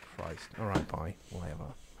 Oh. Christ. All right, bye. Whatever.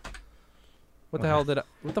 What the hell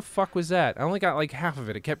what the fuck was that? I only got like half of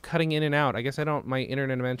it. It kept cutting in and out. I guess my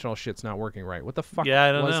interdimensional shit's not working right. What the fuck? Yeah,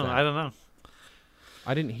 I don't know. That? I don't know.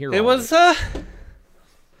 I didn't hear. It was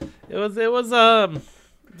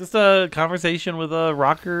just a conversation with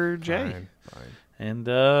Rocker Jay, fine. And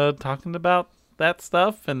talking about that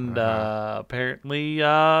stuff, and apparently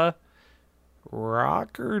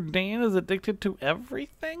Rocker Dan is addicted to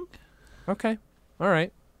everything. Okay. All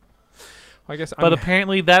right. I guess. But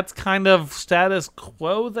apparently that's kind of status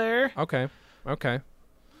quo there. Okay.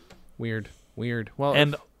 Weird. Well,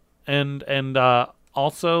 and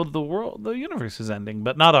also the universe is ending,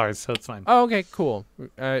 but not ours, so it's fine. Oh, okay, cool.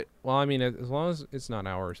 Well, I mean, as long as it's not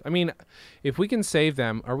ours. I mean, if we can save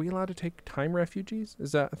them, are we allowed to take time refugees?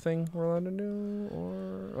 Is that a thing we're allowed to do,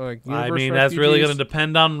 or like? I mean, that's really going to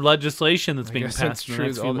depend on legislation that's being passed in the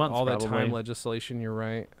next few months. All that time legislation. You're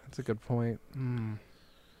right. That's a good point.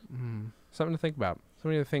 Something to think about.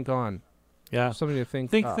 Something to think on. Yeah. Something to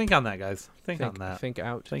think. Think on that, guys. Think on that. Think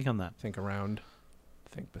out. Think on that. Think around.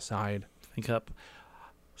 Think beside. Think up.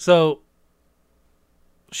 So,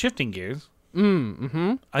 shifting gears.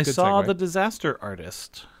 I saw The Disaster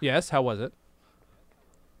Artist. Yes. How was it?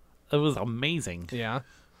 It was amazing. Yeah.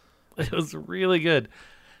 It was really good.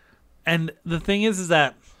 And the thing is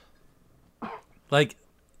that, like,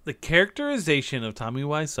 the characterization of Tommy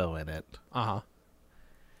Wiseau in it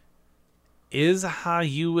is how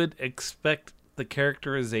you would expect the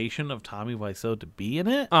characterization of Tommy Wiseau to be in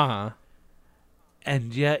it.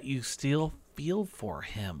 And yet you still feel for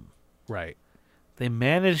him. Right. They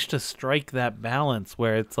managed to strike that balance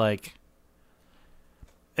where it's like,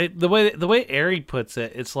 the way Ari puts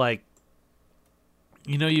it, it's like,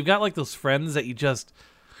 you've got like those friends that you just,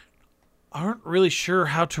 aren't really sure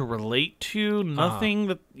how to relate to. Nothing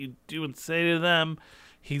that you do and say to them.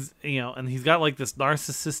 He's, and he's got like this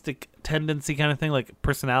narcissistic tendency kind of thing, like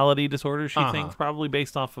personality disorder, she thinks, probably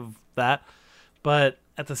based off of that. But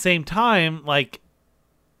at the same time, like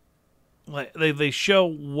they show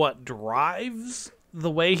what drives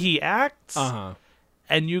the way he acts.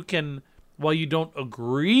 And you can, while you don't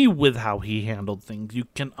agree with how he handled things, you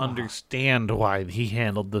can understand why he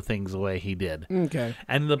handled the things the way he did. Okay.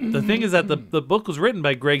 And the thing is that the book was written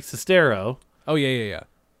by Greg Sestero. Oh, yeah.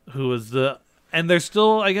 Who was and they're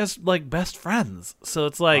still, I guess, like best friends. So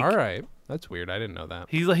it's like, all right, that's weird. I didn't know that.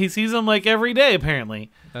 He sees him like every day, apparently.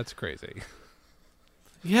 That's crazy.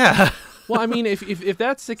 Yeah. Well, I mean, if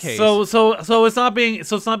that's the case, so it's not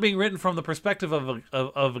being written from the perspective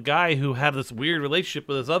of a guy who had this weird relationship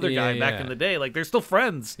with this other guy back in the day. Like they're still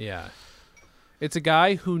friends. Yeah. It's a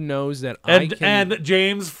guy who knows that and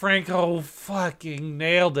James Franco fucking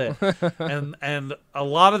nailed it. and a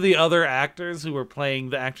lot of the other actors who were playing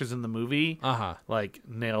the actors in the movie, like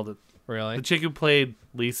nailed it. Really? The chick who played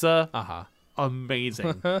Lisa,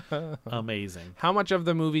 amazing, amazing. How much of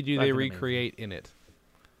the movie do they recreate in it?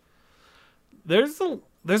 There's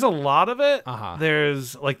a lot of it.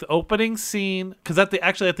 There's like the opening scene, because at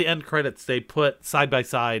the end credits they put side by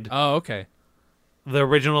side. Oh, okay. The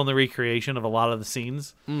original and the recreation of a lot of the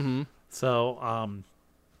scenes. Mm-hmm. So,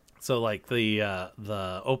 like the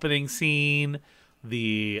opening scene,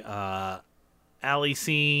 the alley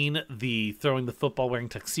scene, the throwing the football wearing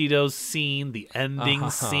tuxedos scene, the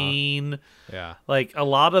ending scene. Yeah. Like a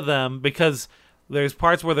lot of them, because there's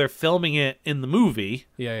parts where they're filming it in the movie.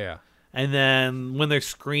 Yeah. And then when they're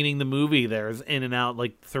screening the movie, there's in and out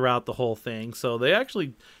like throughout the whole thing. So they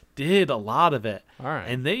actually did a lot of it. All right.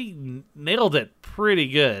 And they nailed it pretty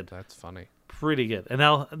good. That's funny. Pretty good. And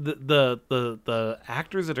now the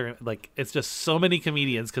actors that are like, it's just so many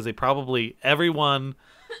comedians, because they probably, everyone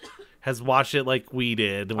has watched it like we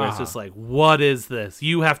did, where it's just like, what is this?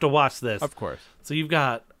 You have to watch this. Of course. So you've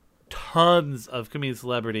got tons of comedian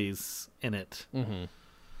celebrities in it. Mm-hmm.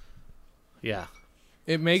 Yeah.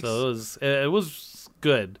 It makes it was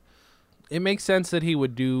good. It makes sense that he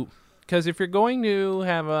would do, because if you're going to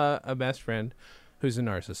have a best friend who's a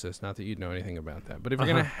narcissist, not that you'd know anything about that, but if you're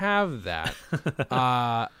going to have that,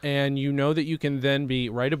 and you know that you can then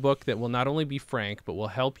write a book that will not only be frank, but will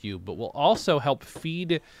help you, but will also help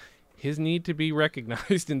feed his need to be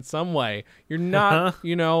recognized in some way. You're not,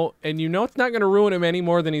 and it's not going to ruin him any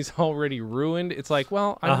more than he's already ruined. It's like,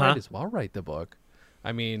 well, I might as well write the book.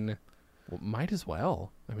 I mean, might as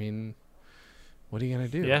well. I mean, what are you going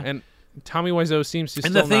to do? Yeah. And Tommy Wiseau seems to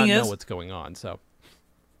still not know what's going on. So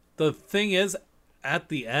the thing is, at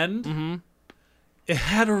the end, it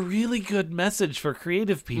had a really good message for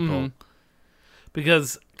creative people.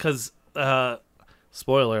 Because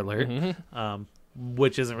spoiler alert,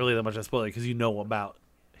 which isn't really that much of a spoiler, because you know about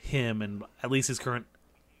him and at least his current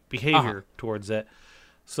behavior towards it.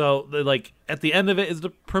 So, at the end of it is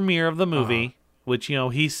the premiere of the movie, which,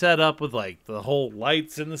 he set up with, like, the whole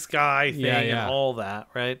lights in the sky thing and all that,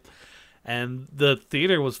 right? And the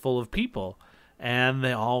theater was full of people, and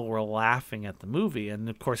they all were laughing at the movie. And,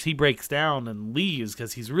 of course, he breaks down and leaves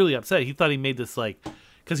because he's really upset. He thought he made this,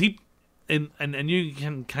 because he... And you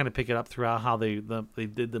can kind of pick it up throughout how they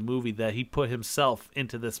did the movie, that he put himself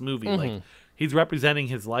into this movie. Like, he's representing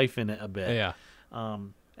his life in it a bit. Yeah.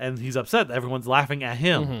 And he's upset that everyone's laughing at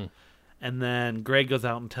him. And then Greg goes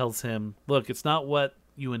out and tells him, look, it's not what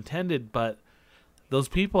you intended, but those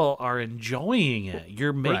people are enjoying it.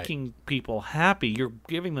 You're making people happy. You're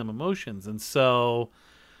giving them emotions. And so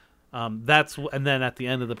and then at the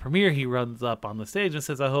end of the premiere, he runs up on the stage and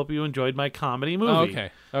says, I hope you enjoyed my comedy movie.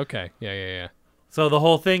 Oh, okay. Yeah. So the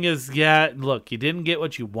whole thing is, look, you didn't get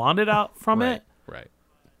what you wanted out from it. Right.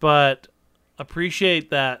 But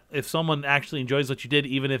appreciate that if someone actually enjoys what you did,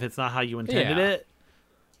 even if it's not how you intended it,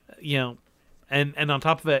 and on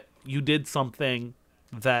top of it, you did something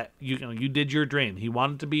that you did your dream. He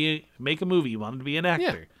wanted to make a movie. You wanted to be an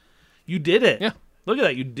actor. Yeah. You did it. Yeah. Look at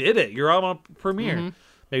that. You did it. You're on a premiere.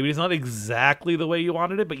 Maybe it's not exactly the way you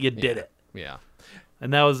wanted it, but you did it. Yeah.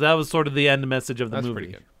 And that was sort of the end message of the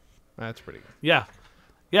movie. That's pretty good.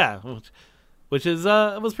 Yeah. Which is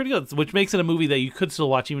was pretty good. Which makes it a movie that you could still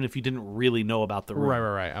watch even if you didn't really know about The Room.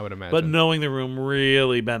 Right. I would imagine. But knowing The Room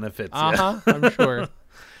really benefits you. I'm sure.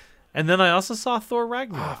 And then I also saw Thor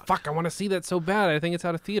Ragnarok. Oh, fuck, I want to see that so bad. I think it's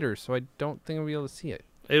out of theaters, so I don't think I'll be able to see it.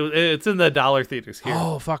 It's in the dollar theaters here.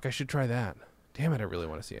 Oh, fuck, I should try that. Damn it, I really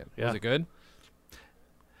want to see it. Yeah. Was it good?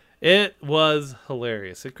 It was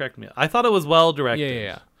hilarious. It cracked me up. I thought it was well directed.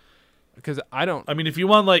 Yeah. Because I don't... I mean, if you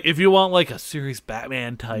want a serious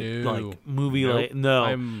Batman type movie, nope.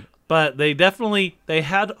 no. but they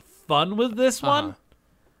had fun with this one,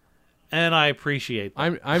 and I appreciate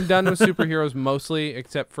that. I'm done with superheroes mostly,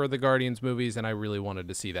 except for the Guardians movies, and I really wanted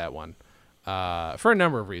to see that one for a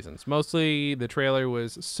number of reasons. Mostly, the trailer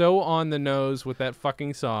was so on the nose with that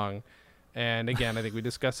fucking song. And again, I think we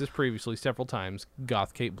discussed this previously several times.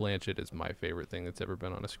 Goth Kate Blanchett is my favorite thing that's ever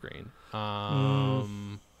been on a screen. I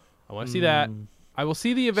want to see that. I will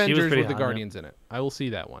see the Avengers pretty with the hot, yeah. Guardians in it. I will see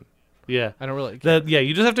that one. Yeah. I don't really.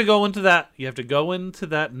 You just have to go into that. You have to go into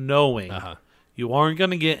that knowing you aren't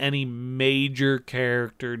going to get any major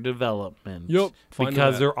character development. Yep. Fine with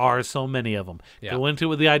Because that. there are so many of them. Yeah. Go into it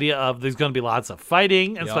with the idea of there's going to be lots of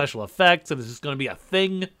fighting and Yep. special effects, and it's just going to be a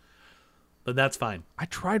thing. But that's fine. I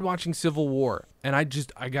tried watching Civil War, and I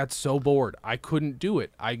got so bored. I couldn't do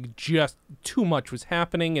it. Too much was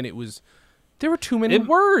happening, and there were too many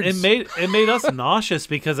words. It made us nauseous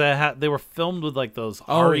because they were filmed with like those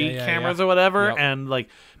RE cameras yeah. or whatever, Yep. and like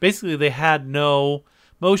basically they had no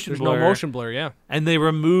motion There's blur. no motion blur, yeah. And they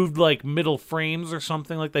removed like middle frames or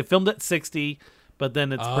something. Like they filmed at 60, but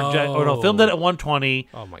then it's filmed it at 120.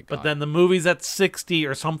 Oh my god. But then the movie's at 60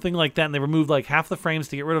 or something like that, and they removed like half the frames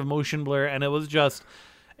to get rid of motion blur, and it was just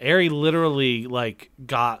Ari literally like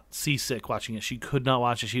got seasick watching it. She could not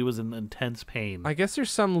watch it. She was in intense pain. I guess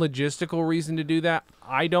there's some logistical reason to do that.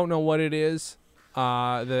 I don't know what it is.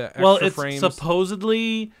 The extra frames.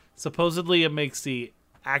 supposedly it makes the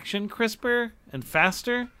action crisper and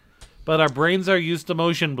faster, but our brains are used to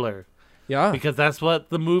motion blur Yeah. because that's what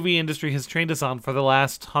the movie industry has trained us on for the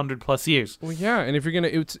last 100+ years. Well, yeah, and if you're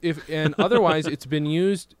gonna, otherwise, it's been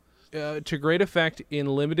used to great effect in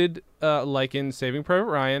limited, like in Saving Private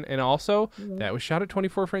Ryan, and also that was shot at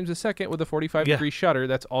 24 frames a second with a 45-degree shutter.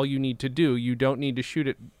 That's all you need to do. You don't need to shoot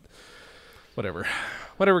it.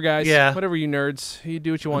 Whatever, guys. Yeah. Whatever, you nerds. You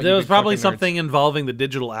do what you want. There you was big probably fucking nerds. something involving the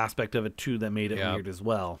digital aspect of it too that made it Yeah. weird as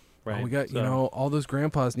well. Right? Oh, we got, So- all those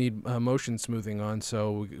grandpas need motion smoothing on,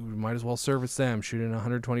 so we might as well service them. Shoot in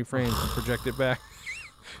 120 frames and project it back.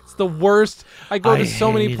 It's the worst. I go to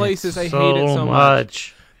so many places. I hate it so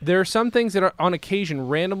much. There are some things that are on occasion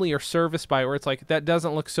randomly are serviced by where it's like, that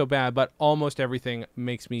doesn't look so bad, but almost everything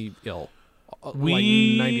makes me ill. Like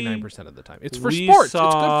 99% of the time. It's for we sports. It's good for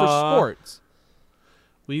saw- sports.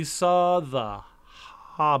 We saw The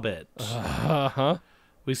Hobbit. Uh-huh.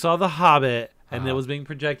 We saw The Hobbit, and it was being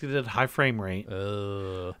projected at high frame rate.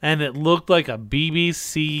 And it looked like a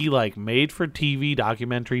BBC, like, made-for-TV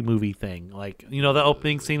documentary movie thing. Like, you know, the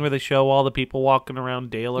opening scene where they show all the people walking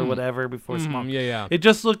around Dale or whatever before smoke. Yeah. It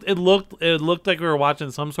just looked like we were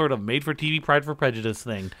watching some sort of made-for-TV Pride for Prejudice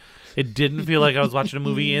thing. It didn't feel like I was watching a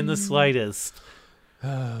movie in the slightest.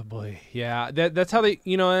 Oh, boy. Yeah, that's how they,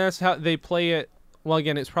 and that's how they play it. Well,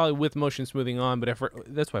 again, it's probably with motion smoothing on, but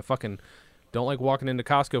that's why I fucking don't like walking into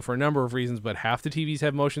Costco for a number of reasons, but half the TVs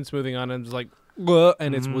have motion smoothing on, and it's like, ugh,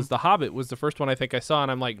 and it was The Hobbit was the first one I think I saw,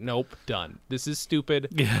 and I'm like, nope, done. This is stupid.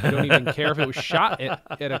 I don't even care if it was shot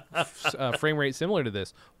at a frame rate similar to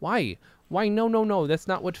this. Why? No. That's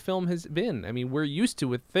not what film has been. I mean, we're used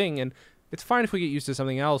to a thing, and it's fine if we get used to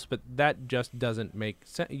something else, but that just doesn't make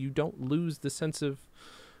sense. You don't lose the sense of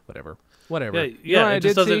whatever. Yeah, You know what I it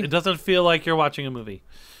just did see? doesn't. It doesn't feel like you're watching a movie.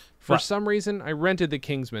 For What? some reason, I rented The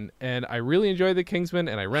Kingsman, and I really enjoyed The Kingsman,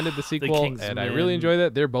 and I rented the sequel, and I really Kingsman. enjoyed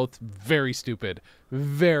that. They're both very stupid.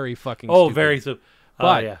 Very fucking Oh, stupid. very so.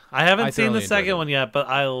 But yeah, I haven't I seen thoroughly the second enjoyed it. one yet, but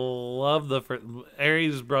I love the first.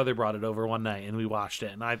 Aries' brother brought it over one night, and we watched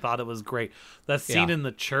it, and I thought it was great. That scene Yeah. in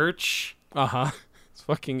the church. Uh-huh. It's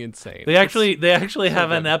fucking insane. They actually have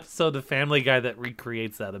good. an episode of Family Guy that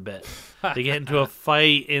recreates that a bit. They get into a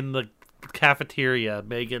fight in the cafeteria,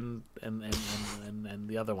 Megan and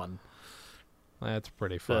the other one, That's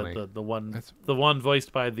pretty funny. the one That's- the one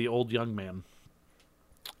voiced by the old young man.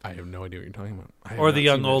 I have no idea what you're talking about. I have Or not the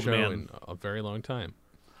young seen that old show man. in a very long time.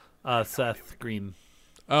 Seth Green.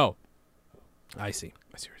 Oh. I see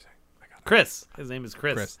what you're saying. I got it. Chris. His name is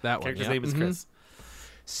Chris. Chris, that one, Character's yeah. name is Mhm. Chris.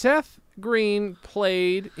 Seth Green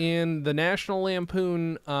played in the National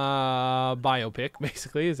Lampoon biopic,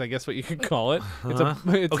 basically, is I guess what you could call it. It's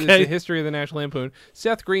it's Okay. a history of the National Lampoon.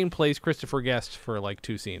 Seth Green plays Christopher Guest for like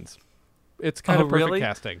 2 scenes. It's kind Oh, of perfect really?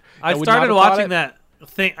 casting. I would not started have thought watching it. that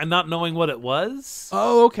thing and not knowing what it was,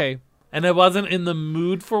 Oh, okay. and I wasn't in the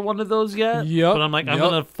mood for one of those yet. Yep, But I'm like, I'm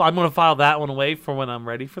yep. gonna file that one away for when I'm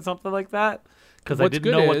ready for something like that, because I What's didn't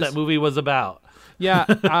good know what is- that movie was about. Yeah,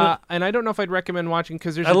 and I don't know if I'd recommend watching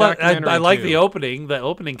because there's a I documentary like too. the opening. The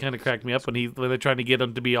opening kind of cracked me up when they're trying to get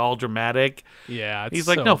him to be all dramatic. Yeah, it's He's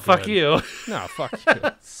like, so no, fuck good. you, No, fuck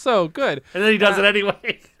you. So good. and then he does it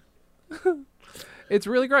anyway. It's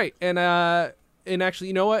really great. And and actually,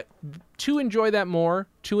 you know what? To enjoy that more,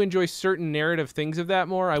 to enjoy certain narrative things of that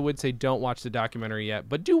more, I would say don't watch the documentary yet,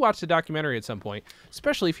 but do watch the documentary at some point,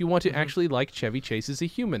 especially if you want to actually like Chevy Chase as a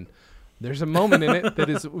human. There's a moment in it that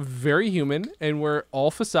is very human and where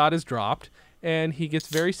all facade is dropped and he gets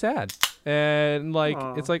very sad. And like,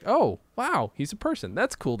 it's like, oh, wow, he's a person.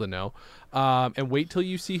 That's cool to know. And wait till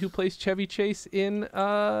you see who plays Chevy Chase in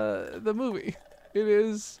the movie. It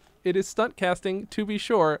is stunt casting, to be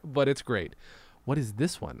sure, but it's great. What is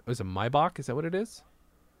this one? Is it Maybach? Is that what it is?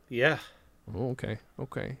 Yeah. Oh, okay.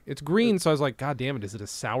 Okay. It's green, so I was like, God damn it, is it a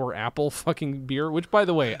sour apple fucking beer? Which, by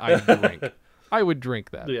the way, I drink. I would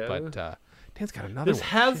drink that. Yeah. But Dan's got another This one.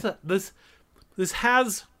 has this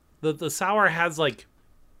has the sour has like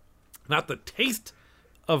not the taste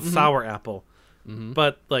of sour apple,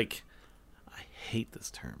 but like I hate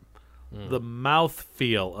this term. The mouth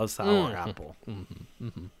feel of sour apple.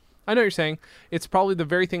 I know what you're saying. It's probably the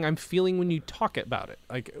very thing I'm feeling when you talk about it.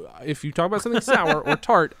 Like, if you talk about something sour or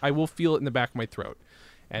tart, I will feel it in the back of my throat.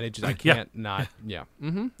 And it just, I can't not, yeah. I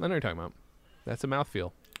know what you're talking about. That's a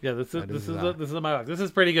mouthfeel. Yeah, this is my this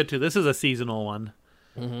is pretty good too. This is a seasonal one.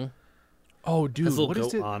 Oh, dude, Has a what little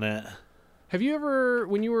is goat it? on it. Have you ever,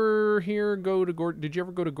 when you were here, did you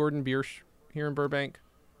ever go to Gordon Biersch here in Burbank?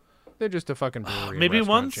 They're just a fucking brewery and Maybe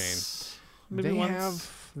restaurant once. chain. Maybe They once.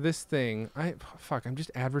 have this thing. I'm just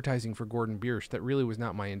advertising for Gordon Biersch. That really was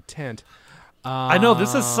not my intent. I know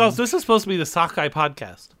this is supposed to be the Sockeye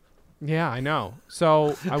podcast. Yeah, I know.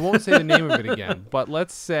 So I won't say the name of it again, but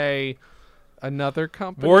let's say another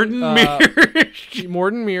company. Gordon Biersch.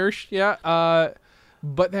 Morden Mearsh, yeah.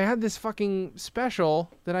 But they had this fucking special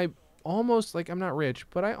that I almost, like, I'm not rich,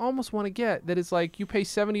 but I almost want to get, that is like, you pay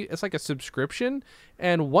 $70, it's like a subscription,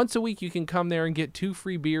 and once a week you can come there and get 2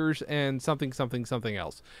 free beers and something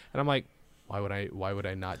else. And I'm like, why would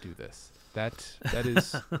I not do this? That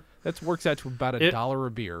is that works out to about $1 a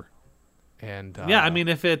beer. And Yeah, I mean,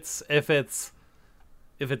 if it's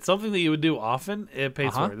something that you would do often, it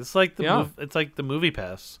pays for it. It's like it's like the movie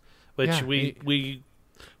pass, which Yeah,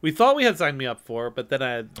 we thought we had signed me up for, but then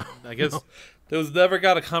I guess there was never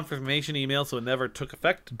got a confirmation email, so it never took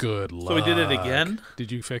effect. good luck. So we did it again. Did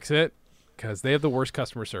you fix it? Because they have the worst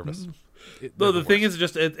customer service. No, the thing is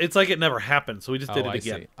just it's like it never happened, so we just did it I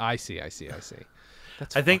again. see.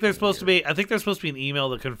 That's I think there's fucking supposed to be. I think there's supposed to be an email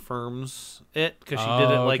that confirms it because she did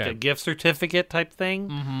it like okay. a gift certificate type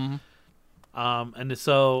thing.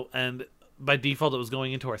 And by default it was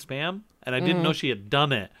going into our spam, and I didn't know she had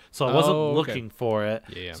done it, so I wasn't looking for it.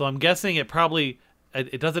 Yeah. So I'm guessing it probably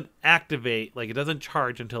it doesn't activate, like it doesn't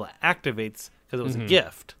charge until it activates because it was a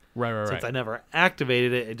gift. Right. Since I never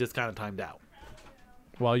activated it, it just kind of timed out.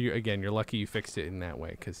 Well, you're lucky you fixed it in that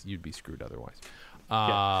way because you'd be screwed otherwise.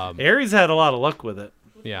 Aries had a lot of luck with it.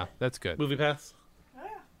 Yeah, that's good. Movie pass.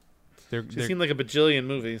 They're, She's seen like a bajillion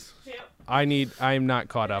movies. I'm not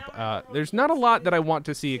caught up. There's not a lot that I want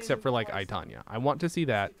to see except for like I, Tanya. I want to see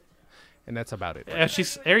that, and that's about it. Yeah,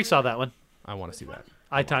 Aries saw that one. I want to see that.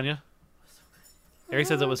 I, Tanya. Aries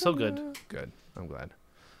says it was so good. Good. I'm glad.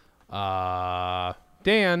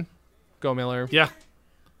 Dan, go Miller. Yeah.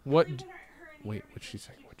 Wait, what'd she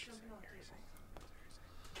say?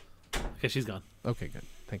 Okay, she's gone. Okay, good.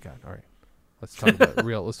 Thank God. All right. Let's talk about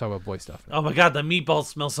Let's talk about boy stuff now. Oh my god, the meatballs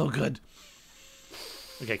smell so good.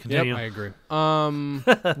 Okay, continue. Yep, I agree.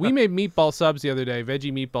 We made meatball subs the other day,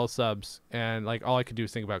 veggie meatball subs, and like all I could do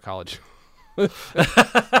was think about college.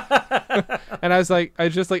 And I was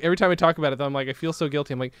just like, every time I talk about it, I'm like, I feel so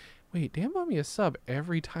guilty. I'm like, wait, Dan bought me a sub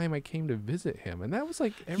every time I came to visit him, and that was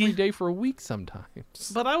like every day for a week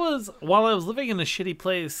sometimes. But while I was living in a shitty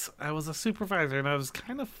place, I was a supervisor, and I was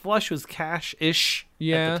kind of flush with cash-ish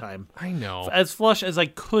at the time. I know. As flush as I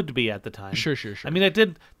could be at the time. Sure. I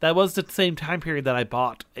mean, that was the same time period that I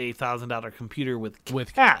bought a $1,000 computer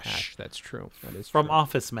with cash That's true. That is from true.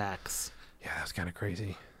 Office Max. Yeah, that's kind of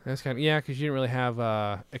crazy. That's kind of because you didn't really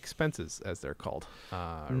have expenses, as they're called.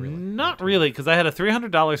 Really. Not really, because I had a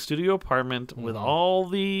 $300 studio apartment with all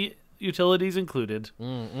the utilities included,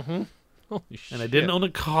 Holy and I didn't own a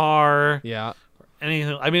car. Yeah.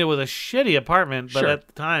 Anything. I mean, it was a shitty apartment, but Sure. at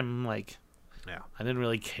the time, like, I didn't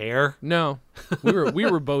really care. No, we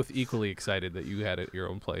were both equally excited that you had it at your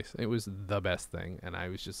own place. It was the best thing, and I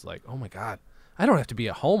was just like, oh my God, I don't have to be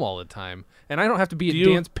at home all the time, and I don't have to be at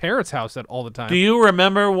Dan's parents' house all the time. Do you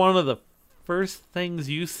remember one of the first things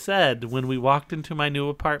you said when we walked into my new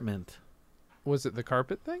apartment? Was it the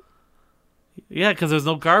carpet thing? Yeah, because there's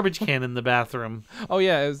no garbage can in the bathroom. Oh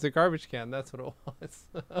yeah, it was the garbage can. That's what it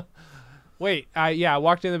was. Wait, I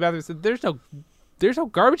walked in the bathroom and said, "There's no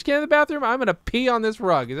garbage can in the bathroom. I'm gonna pee on this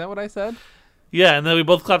rug." Is that what I said? Yeah, and then we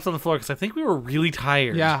both clapped on the floor because I think we were really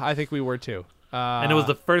tired. Yeah, I think we were too. And it was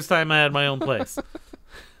the first time I had my own place.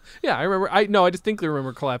 Yeah, I remember. I distinctly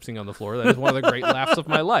remember collapsing on the floor. That is one of the great laughs of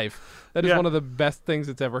my life. That is Yeah. one of the best things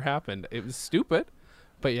that's ever happened. It was stupid,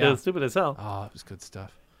 but yeah. It was stupid as hell. Oh, it was good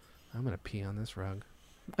stuff. I'm gonna pee on this rug.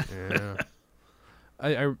 Yeah.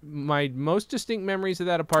 My most distinct memories of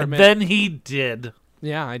that And apartment. then he did.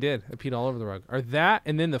 Yeah, I did. I peed all over the rug. Or that,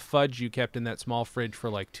 and then the fudge you kept in that small fridge for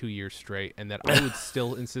like 2 years straight, and that I would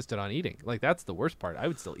still insisted on eating. Like that's the worst part. I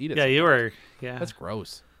would still eat it. Yeah, you were. Yeah. That's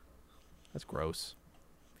gross. That's gross.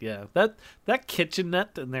 Yeah. That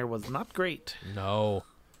kitchenette in there was not great. No,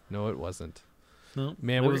 it wasn't. No.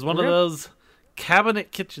 Man, it we're- was one we're of gonna- those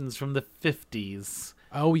cabinet kitchens from the 50s.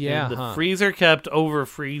 Oh yeah, And the huh. freezer kept over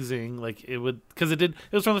freezing, like it would, because it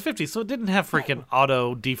was from the 50s, so it didn't have freaking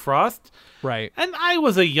auto defrost. Right. And I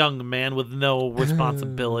was a young man with no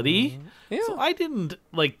responsibility, Yeah. so I didn't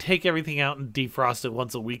like take everything out and defrost it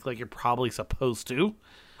once a week like you're probably supposed to.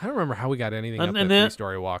 I don't remember how we got anything And- up and that then-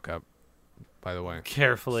 3-story walk up. By the way.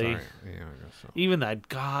 Carefully, Sorry. Yeah, I guess so. even that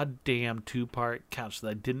goddamn 2-part couch that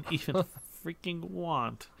I didn't even freaking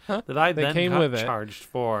want, that I They then came got with it. charged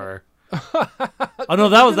for. Oh no,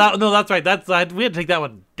 that was that. No, that's right. We had to take that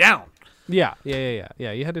one down. Yeah. You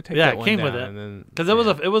had to take Yeah, that it one came down, with it. and then Because it was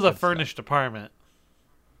yeah, a good stuff. furnished apartment.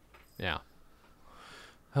 Yeah.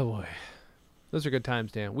 Oh boy, those are good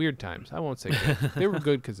times, Dan. Weird times. I won't say good. They were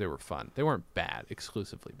good because they were fun. They weren't bad,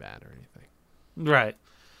 exclusively bad or anything. Right.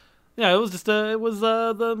 Yeah, it was just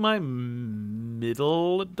my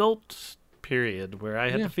middle adult period where I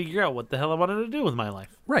had Yeah. to figure out what the hell I wanted to do with my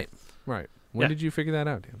life. Right. When Yeah. did you figure that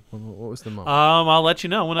out, Dan? What was the moment? I'll let you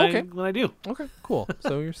know when Okay. I do. Okay, cool.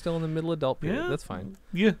 So you're still in the middle adult period. Yeah. That's fine.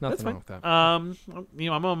 Yeah, Nothing that's fine. wrong with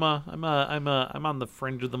that. I'm on the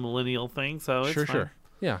fringe of the millennial thing, so it's Sure, fine. sure.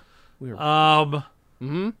 Yeah. We were.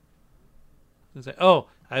 Mm-hmm.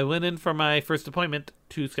 I went in for my first appointment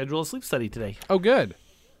to schedule a sleep study today. Oh, good.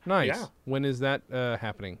 Nice. Yeah. When is that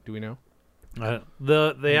happening? Do we know?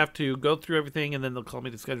 They have to go through everything and then they'll call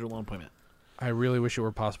me to schedule an appointment. I really wish it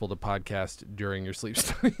were possible to podcast during your sleep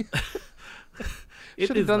study. It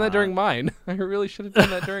Should is have done that not. during mine. I really should have done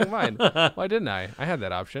that during mine. Why didn't I? I had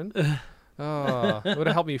that option. Oh, it would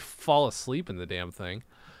have helped me fall asleep in the damn thing.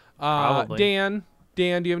 Probably. Dan, do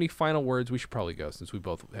you have any final words? We should probably go since we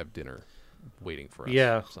both have dinner waiting for us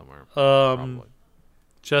Yeah. somewhere. Um, Probably.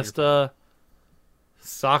 just a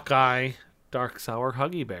sockeye dark sour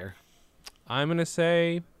Huggy Bear. I'm going to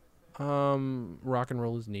say rock and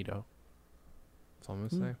roll is neato. That's all I'm going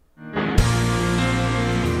to say.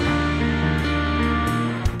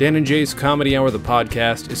 Dan and Jay's Comedy Hour, the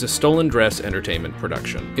podcast, is a Stolen Dress Entertainment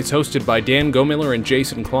production. It's hosted by Dan Gomiller and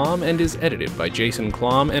Jason Klom and is edited by Jason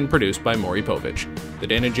Klom and produced by Maury Povich. The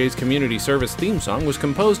Dan and Jay's Community Service theme song was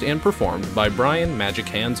composed and performed by Brian Magic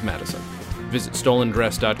Hands Madison. Visit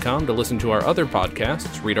stolendress.com to listen to our other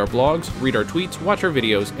podcasts, read our blogs, read our tweets, watch our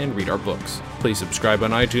videos, and read our books. Please subscribe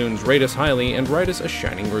on iTunes, rate us highly, and write us a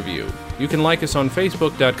shining review. You can like us on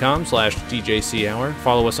facebook.com/DJCHour,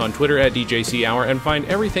 follow us on Twitter @DJCHour, and find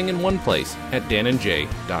everything in one place at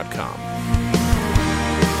danandjay.com.